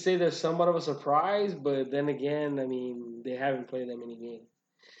guess you could say they're somewhat of a surprise, but then again, I mean, they haven't played that many games.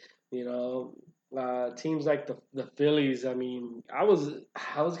 You know, teams like the Phillies. I mean, I was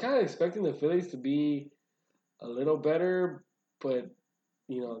kind of expecting the Phillies to be a little better, but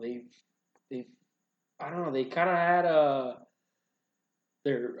they I don't know. They kind of had a.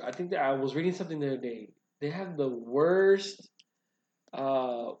 I think that I was reading something the other day. They have the worst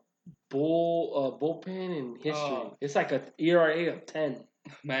uh, bullpen in history. Oh It's like a ERA of 10.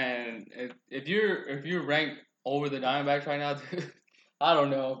 man, if you're ranked over the Diamondbacks right now, dude, I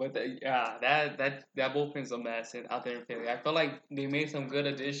don't know, but yeah, that bullpen's a mess out there in Philly. I feel like they made some good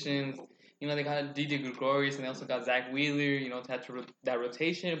additions. They got DJ Gregorius and they also got Zach Wheeler. To have that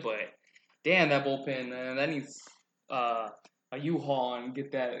rotation, but damn that bullpen, man, that needs uh, a U-Haul and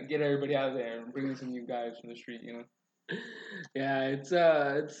get everybody out of there and bring in some new guys from the street. Yeah, it's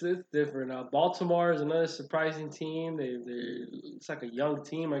different. Baltimore is another surprising team. It's like a young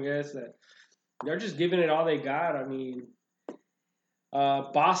team, I guess. That they're just giving it all they got. I mean,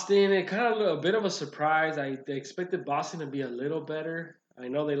 Boston, it kind of a bit of a surprise. They expected Boston to be a little better. I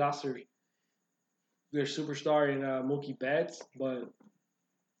know they lost their superstar in Mookie Betts, but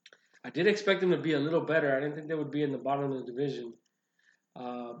I did expect them to be a little better. I didn't think they would be in the bottom of the division.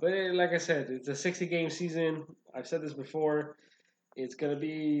 Like I said, it's a 60-game season. I've said this before. It's gonna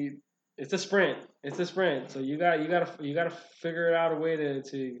be it's a sprint. It's a sprint. So you gotta figure out a way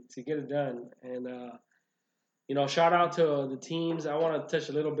to get it done. And shout out to the teams. I want to touch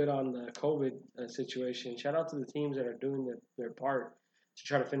a little bit on the COVID situation. Shout out to the teams that are doing their part to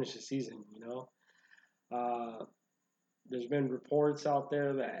try to finish the season. Uh, there's been reports out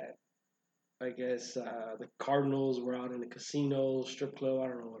there that I guess the Cardinals were out in the casino, strip club. I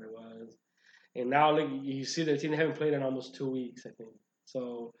don't know what it was. And now look, you see their team. They haven't played in almost 2 weeks, I think.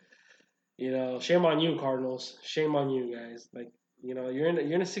 So shame on you, Cardinals. Shame on you guys. Like you're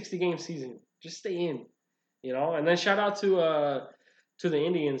in a 60-game season. Just stay in. And then shout out to the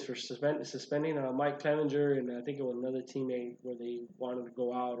Indians for suspending Mike Clevenger and I think it was another teammate where they wanted to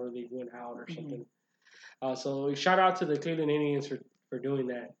go out or they went out or something. So shout out to the Cleveland Indians for doing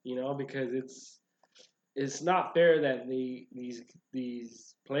that. Because it's not fair that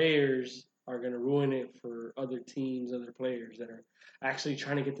these players are going to ruin it for other teams, other players that are actually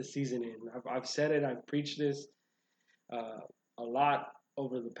trying to get the season in. I've said it. I've preached this a lot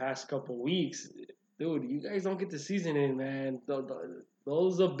over the past couple weeks. Dude, you guys don't get the season in, man.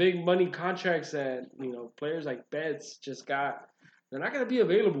 Those are big money contracts that players like Betts just got. They're not going to be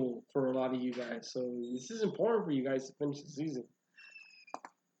available for a lot of you guys. So this is important for you guys to finish the season.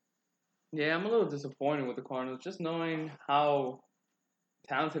 Yeah, I'm a little disappointed with the Cardinals, just knowing how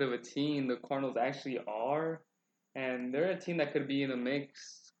talented of a team the Cardinals actually are, and they're a team that could be in a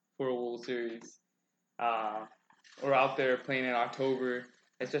mix for a World Series, uh, or out there playing in October,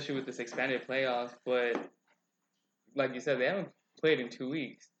 especially with this expanded playoffs. But like you said, they haven't played in 2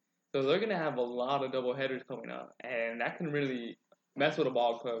 weeks, so they're gonna have a lot of double headers coming up, and that can really mess with a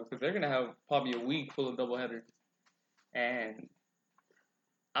ball club because they're gonna have probably a week full of double headers, and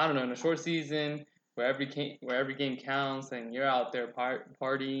I don't know, in a short season where every game counts and you're out there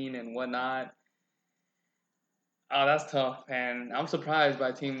partying and whatnot. Oh, that's tough, and I'm surprised by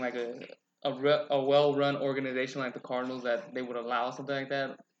a team like a well run organization like the Cardinals that they would allow something like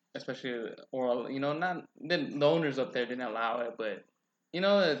that, especially or not the owners up there didn't allow it, but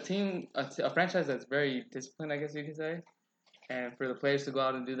a franchise that's very disciplined, I guess you could say, and for the players to go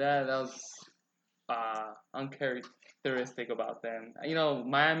out and do that, that was uncharacteristic about them.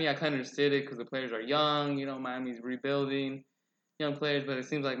 Miami, I kind of understood it because the players are young. Miami's rebuilding, young players, but it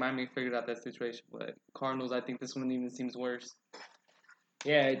seems like Miami figured out that situation. But Cardinals, I think this one even seems worse.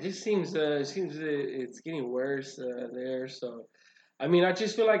 Yeah, it just seems it's getting worse there. So, I mean, I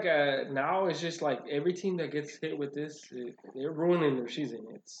just feel like now it's just like every team that gets hit with this, they're ruining their season.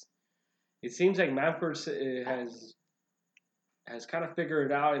 It seems like Manford has kind of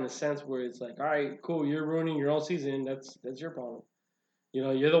figured it out in a sense where it's like, all right, cool, you're ruining your own season. That's your problem.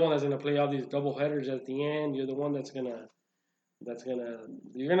 You're the one that's gonna play all these double headers at the end. You're the one that's gonna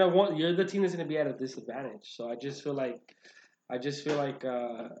you're the team that's gonna be at a disadvantage. So I just feel like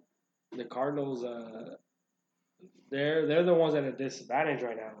the Cardinals they're the ones at a disadvantage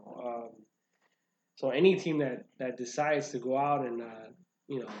right now. So any team that decides to go out and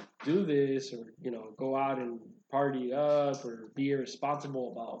you know do this, or go out and party up, or be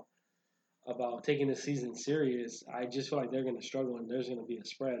irresponsible about taking the season serious, I just feel like they're going to struggle, and there's going to be a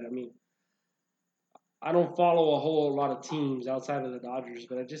spread. I mean, I don't follow a whole lot of teams outside of the Dodgers,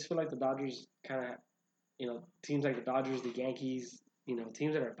 but I just feel like the Dodgers kind of, teams like the Dodgers, the Yankees,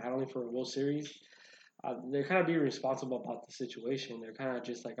 teams that are battling for a World Series, they're kind of being responsible about the situation. They're kind of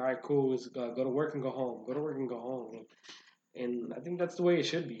just like, all right, cool, let's go to work and go home. Go to work and go home. And I think that's the way it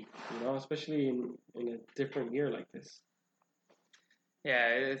should be, especially in a different year like this. Yeah,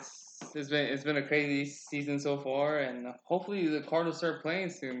 it's been a crazy season so far, and hopefully the Cardinals start playing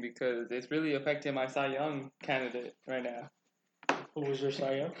soon because it's really affecting my Cy Young candidate right now. Who was your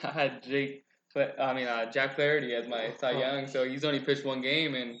Cy Young? I had Jack Flaherty as my Cy Young, so he's only pitched one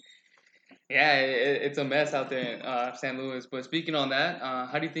game, and yeah, it's a mess out there in St. Louis. But speaking on that,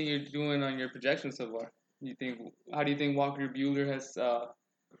 how do you think you're doing on your projections so far? How do you think Walker Buehler has?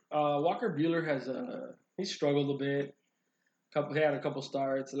 Walker Buehler has he struggled a bit. He had a couple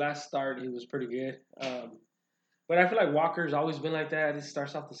starts. Last start he was pretty good. But I feel like Walker's always been like that. He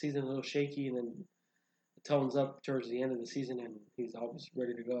starts off the season a little shaky, and then tones up towards the end of the season, and he's always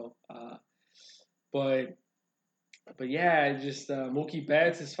ready to go. But yeah, just Mookie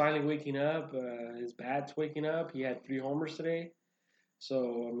Betts is finally waking up. His bat's waking up. He had 3 homers today,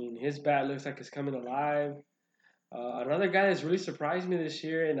 so I mean his bat looks like it's coming alive. Another guy that's really surprised me this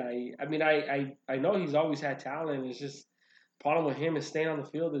year, and I know he's always had talent. It's just problem with him is staying on the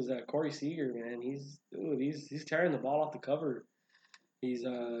field is Corey Seager, man. He's tearing the ball off the cover. He's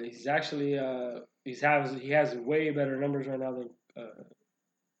actually he has way better numbers right now than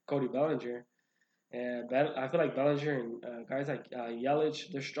Cody Bellinger. And I feel like Bellinger and guys like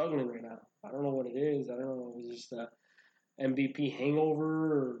Yelich, they're struggling right now. I don't know what it is. I don't know if it's just a MVP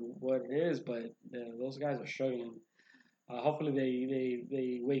hangover or what it is, but those guys are struggling. Hopefully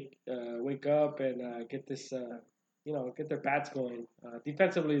they wake up and get this get their bats going.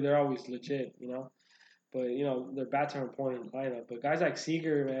 Defensively, they're always legit, but their bats are important in the lineup. But guys like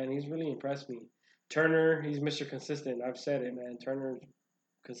Seager, man, he's really impressed me. Turner, he's Mr. Consistent. I've said it, man. Turner's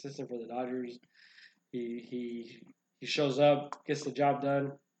consistent for the Dodgers. He shows up, gets the job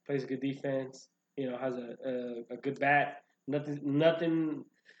done, plays good defense. Has a good bat. Nothing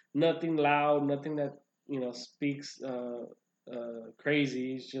loud. Nothing that speaks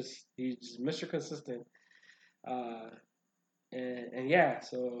crazy. He's Mr. Consistent. And yeah,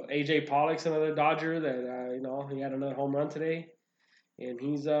 so AJ Pollock's another Dodger that he had another home run today, and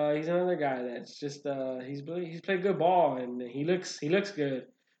he's another guy that's just he's played good ball, and he looks good.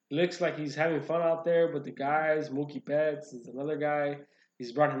 He looks like he's having fun out there. But the guys, Mookie Betts is another guy.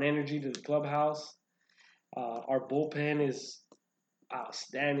 He's brought an energy to the clubhouse. Our bullpen is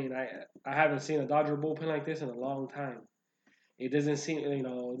outstanding. I haven't seen a Dodger bullpen like this in a long time. It doesn't seem,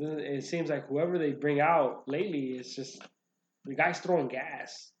 it seems like whoever they bring out lately is just the guy's throwing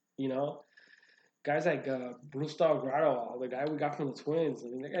gas. Guys like Brusdar Grotto, the guy we got from the Twins. I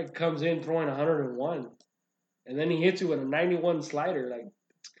mean, that guy comes in throwing 101, and then he hits you with a 91 slider. Like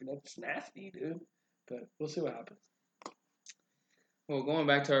that's nasty, dude. But we'll see what happens. Well, going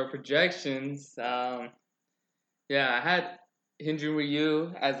back to our projections, yeah, I had Hyun-Jin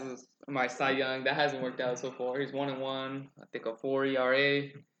Ryu as my Cy Young. That hasn't worked out so far. He's 1-1, I think a 4 ERA.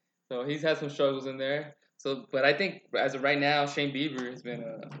 So he's had some struggles in there. So, but I think as of right now, Shane Bieber has been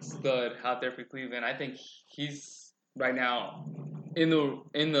a stud out there for Cleveland. I think he's right now in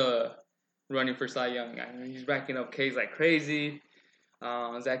the running for Cy Young. I mean, he's racking up Ks like crazy.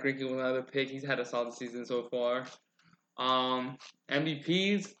 Zach Greinke with another pick. He's had a solid season so far.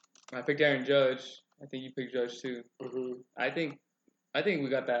 MVPs, I picked Aaron Judge. I think you picked Judge too. Mm-hmm. I think we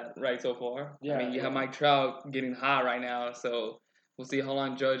got that right so far. Yeah, I mean, you have Mike Trout getting hot right now, so we'll see how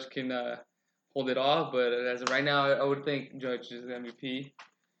long Judge can hold it off. But as of right now, I would think Judge is the MVP,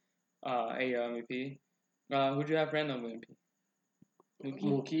 AL MVP. Who'd you have for random MVP?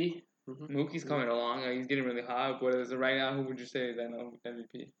 Mookie. Mm-hmm. Mookie's coming along. He's getting really hot. But as of right now, who would you say is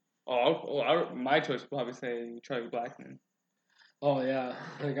MVP? My choice would probably say Charlie Blackmon. Oh yeah,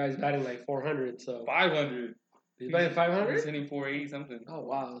 the guy's batting like 400. So 500. He's batting 500. He's hitting 480 something. Oh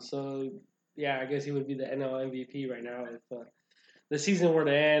wow. So yeah, I guess he would be the NL MVP right now if the season were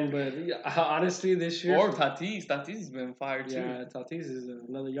to end. But honestly, this year or Tatis has been fired too. Yeah, Tatis is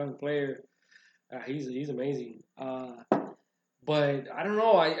another young player. He's amazing. But I don't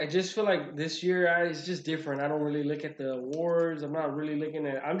know. I just feel like this year it's just different. I don't really look at the awards. I'm not really looking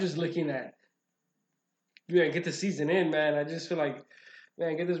at. I'm just looking at get the season in, man. I just feel like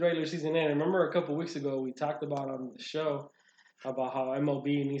get this regular season in. I remember a couple weeks ago we talked about on the show about how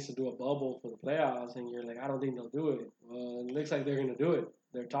MLB needs to do a bubble for the playoffs, and you're like, I don't think they'll do it. Well, it looks like they're gonna do it.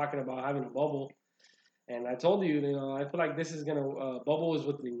 They're talking about having a bubble, and I told you, I feel like this is gonna bubble is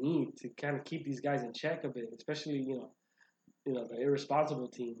what they need to kind of keep these guys in check a bit, especially the irresponsible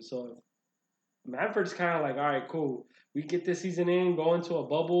teams. So if Manfred's kind of like, all right, cool, we get this season in, go into a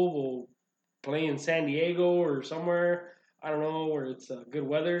bubble, we'll play in San Diego or somewhere, I don't know, where it's good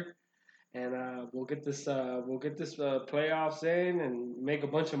weather, and we'll get this playoffs in and make a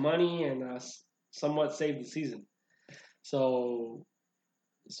bunch of money and somewhat save the season. So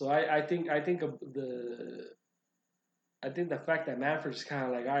I think the fact that Manfred's kind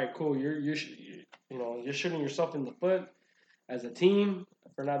of like, all right, cool, you're shooting yourself in the foot as a team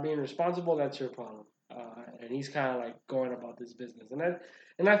for not being responsible. That's your problem. And he's kind of like going about this business,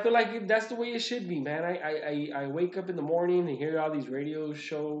 and I feel like that's the way it should be, man. I wake up in the morning and hear all these radio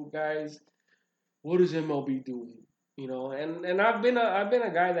show guys. What is MLB doing? And I've been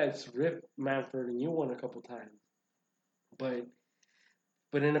a guy that's ripped Manfred, and you won a couple times, but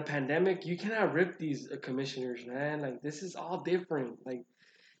in a pandemic, you cannot rip these commissioners, man. Like, this is all different. Like,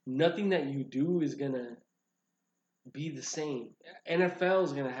 nothing that you do is gonna be the same. NFL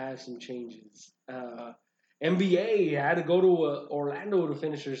is gonna have some changes. NBA had to go to Orlando to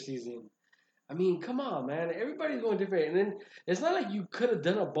finish their season. I mean, come on, man. Everybody's going different. And then it's not like you could have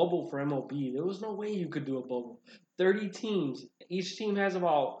done a bubble for MLB. There was no way you could do a bubble. 30 teams. Each team has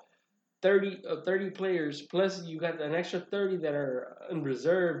about 30 players. Plus, you got an extra 30 that are in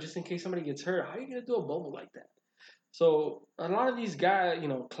reserve just in case somebody gets hurt. How are you going to do a bubble like that? So, a lot of these guys,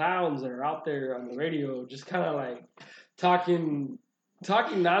 clowns that are out there on the radio just kind of like talking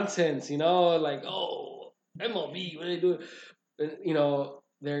nonsense, like, oh, MLB, what are they doing? And,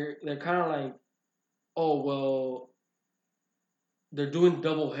 they're kind of like, oh, well, they're doing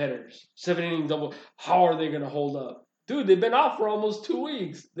double headers, 7 inning double. How are they going to hold up? Dude, they've been off for almost 2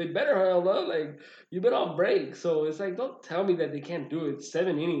 weeks. They better hold up. Like, you've been on break. So it's like, don't tell me that they can't do it.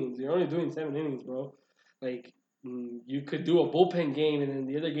 7 innings. You're only doing 7 innings, bro. Like, you could do a bullpen game and then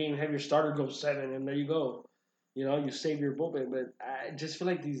the other game have your starter go 7, and there you go. You save your bullpen. But I just feel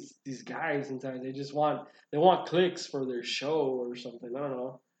like these guys sometimes they want clicks for their show or something. I don't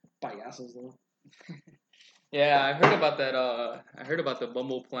know. Payasos, though. Yeah, I heard about that. I heard about the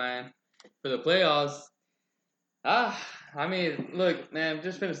Bumble plan for the playoffs. I mean, look, man,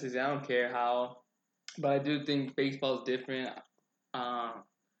 just finish this. I don't care how, but I do think baseball is different. Um,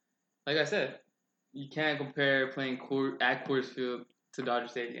 like I said, you can't compare playing at Coors Field to Dodger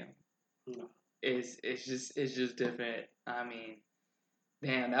Stadium. No. It's just different. I mean,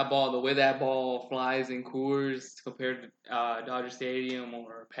 damn, the way that ball flies in Coors compared to Dodger Stadium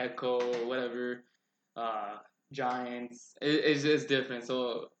or Petco or whatever, uh, Giants, it's just different.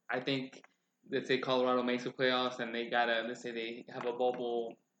 So I think, let's say Colorado makes the playoffs and let's say they have a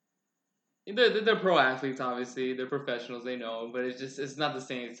bubble. They're pro athletes, obviously. They're professionals, they know, but it's not the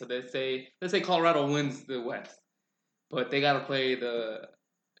same. So let's say Colorado wins the West, but they gotta play in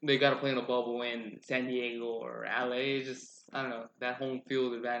a bubble in San Diego or LA. It's just, I don't know, that home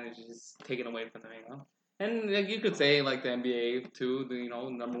field advantage is taken away from them. And like, you could say like the NBA too.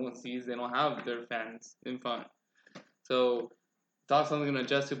 Number one seeds, they don't have their fans in front, so it's all something to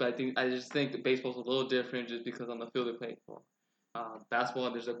adjust to. But I just think baseball's a little different just because on the field they play for.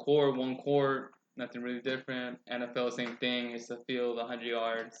 Basketball, there's one court, nothing really different. NFL, same thing. It's a field, 100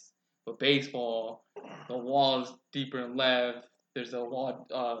 yards. But baseball, the wall is deeper and left. There's a wall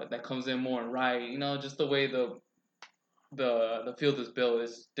that comes in more and right. Just the way the field is built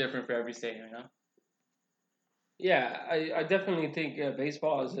is different for every stadium. Yeah, I definitely think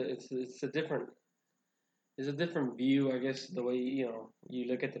baseball it's a different view. I guess the way you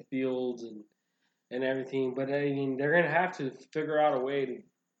look at the fields and everything. But I mean, they're gonna have to figure out a way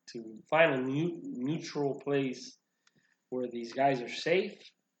to find a neutral place where these guys are safe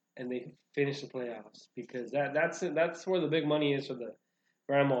and they can finish the playoffs, because that's where the big money is for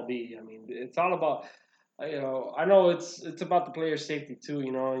MLB. I mean, it's all about I know it's about the player safety too.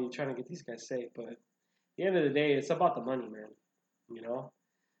 You're trying to get these guys safe, but at the end of the day, it's about the money, man. You know,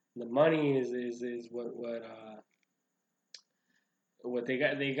 the money is what they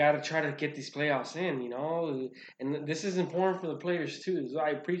got to try to get these playoffs in, and this is important for the players too. So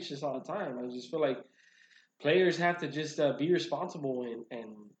I preach this all the time. I just feel like players have to just be responsible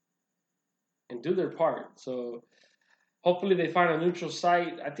and do their part. So hopefully they find a neutral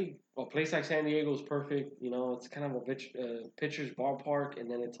site. I think a place like San Diego is perfect. It's kind of a pitcher's ballpark, and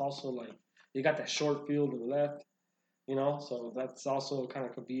then it's also like they got that short field to the left. So that's also kind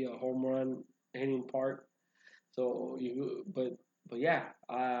of could be a home run hitting park. So but yeah,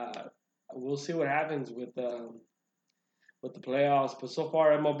 we'll see what happens with the playoffs. But so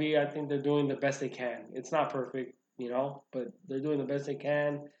far, MLB, I think they're doing the best they can. It's not perfect, but they're doing the best they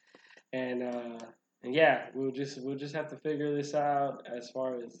can. And and yeah, we'll just have to figure this out as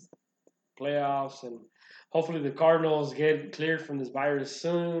far as playoffs, and hopefully the Cardinals get cleared from this virus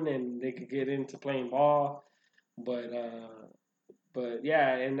soon and they could get into playing ball. But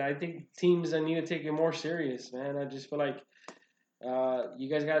yeah, and I think teams that need to take it more serious, man. I just feel like you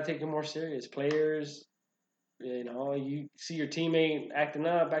guys got to take it more serious. Players, you see your teammate acting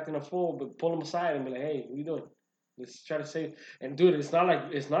a fool, but pull them aside and be like, "Hey, what are you doing? Let's try to save." And dude, it's not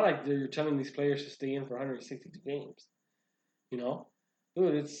like you're telling these players to stay in for 162 games. You know,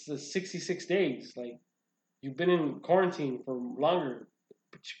 dude, it's 66 days. Like you've been in quarantine for longer,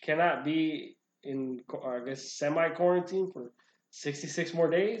 but you cannot be in, I guess, semi quarantine for 66 more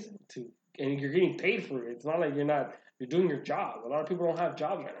days. And you're getting paid for it. It's not like you're doing your job. A lot of people don't have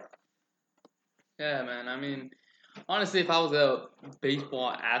jobs right now. Yeah, man. I mean, honestly, if I was a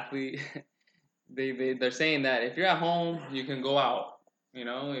baseball athlete, they're saying that if you're at home, you can go out.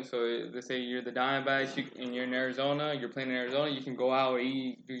 So they say you're the Diamondbacks, and you're in Arizona, you're playing in Arizona, you can go out,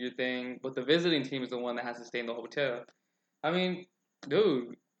 eat, do your thing. But the visiting team is the one that has to stay in the hotel. I mean,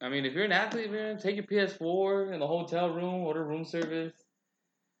 dude. I mean, if you're an athlete, man, take your PS4 in the hotel room, order room service.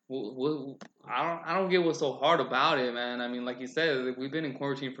 I don't get what's so hard about it, man. I mean, like you said, we've been in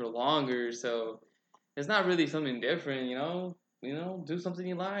quarantine for longer, so it's not really something different, do something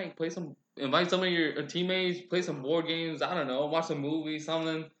you like, invite some of your teammates, play some board games. I don't know, watch a movie,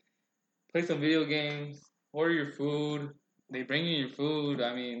 something, play some video games, order your food. They bring you your food.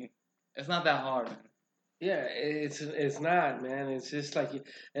 I mean, it's not that hard, man. Yeah, it's not, man. It's just like,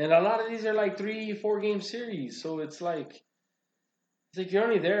 and a lot of these are like 3-4 game series, so it's like you're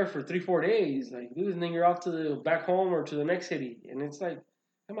only there for 3-4 days, like dude, and then you're off to the back home or to the next city, and it's like,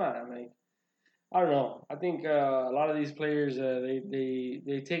 come on, like I don't know. I think a lot of these players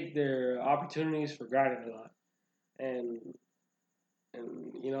they take their opportunities for granted a lot, and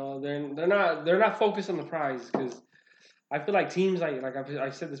they're not focused on the prize because I feel like teams like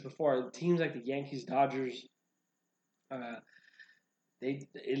I've said this before, teams like the Yankees, Dodgers, uh,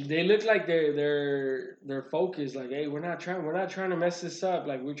 they look like they're focused. Like, hey, we're not trying to mess this up.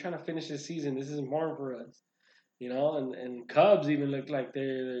 Like, we're trying to finish this season. This is important for us, And Cubs even look like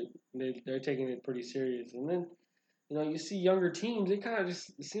they're taking it pretty serious. And then you see younger teams. They kind of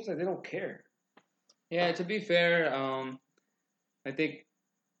just it seems like they don't care. Yeah, to be fair, I think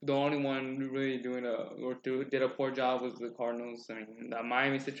the only one who really did a poor job was the Cardinals. I mean, the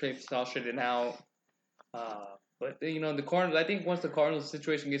Miami situation all shitted out. But the Cardinals. I think once the Cardinals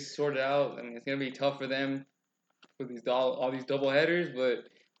situation gets sorted out, I mean, it's gonna be tough for them with all these double headers. But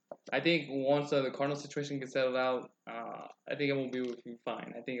I think once the Cardinals situation gets settled out, I think it will be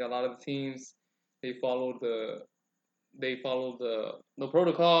fine. I think a lot of the teams they followed the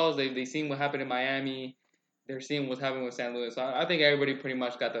protocols. They seen what happened in Miami. They're seeing what's happening with San Luis. So I think everybody pretty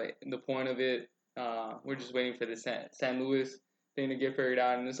much got the point of it. We're just waiting for the San Luis thing to get figured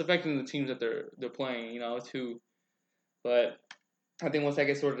out, and it's affecting the teams that they're playing, too. But I think once that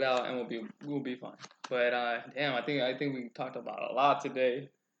gets sorted out, and we'll be fine. But damn, I think we talked about a lot today.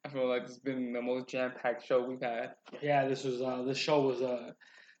 I feel like it's been the most jam packed show we've had. Yeah, this show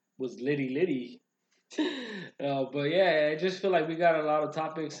was litty. But yeah, I just feel like we got a lot of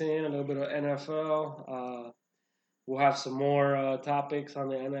topics in, a little bit of NFL. We'll have some more topics on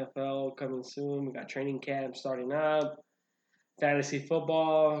the NFL coming soon. We got training camp starting up, fantasy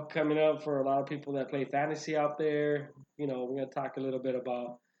football coming up for a lot of people that play fantasy out there. We're gonna talk a little bit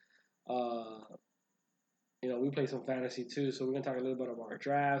about. Uh, we play some fantasy too, so we're gonna talk a little bit about our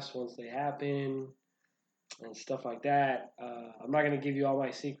drafts once they happen and stuff like that. I'm not gonna give you all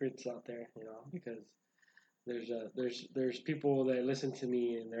my secrets out there, because there's people that listen to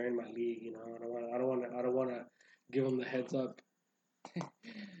me and they're in my league. I don't want to give them the heads up.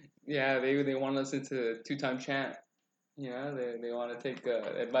 Yeah, they want to listen to two-time champ. They want to take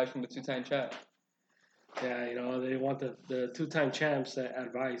advice from the two-time champ. Yeah, they want the two-time champs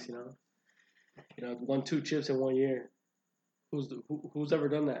advice. Won 2 chips in 1 year. Who's ever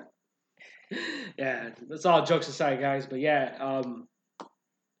done that? Yeah, that's all jokes aside, guys. But yeah,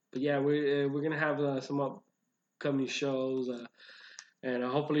 we're gonna have some upcoming shows, and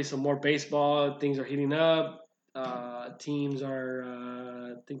hopefully some more baseball. Things are heating up. Teams are,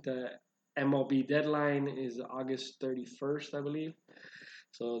 I think the MLB deadline is August 31st, I believe.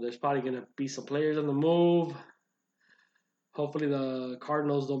 So there's probably going to be some players on the move. Hopefully the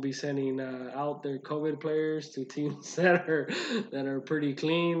Cardinals don't be sending out their COVID players to teams that are pretty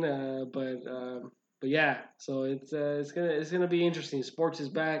clean. But yeah, so it's gonna be interesting. Sports is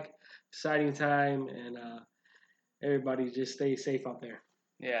back, exciting time, and everybody just stay safe out there.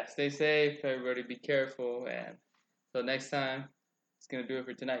 Yeah, stay safe. Everybody be careful. And so next time, it's going to do it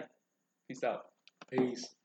for tonight. Peace out. Peace.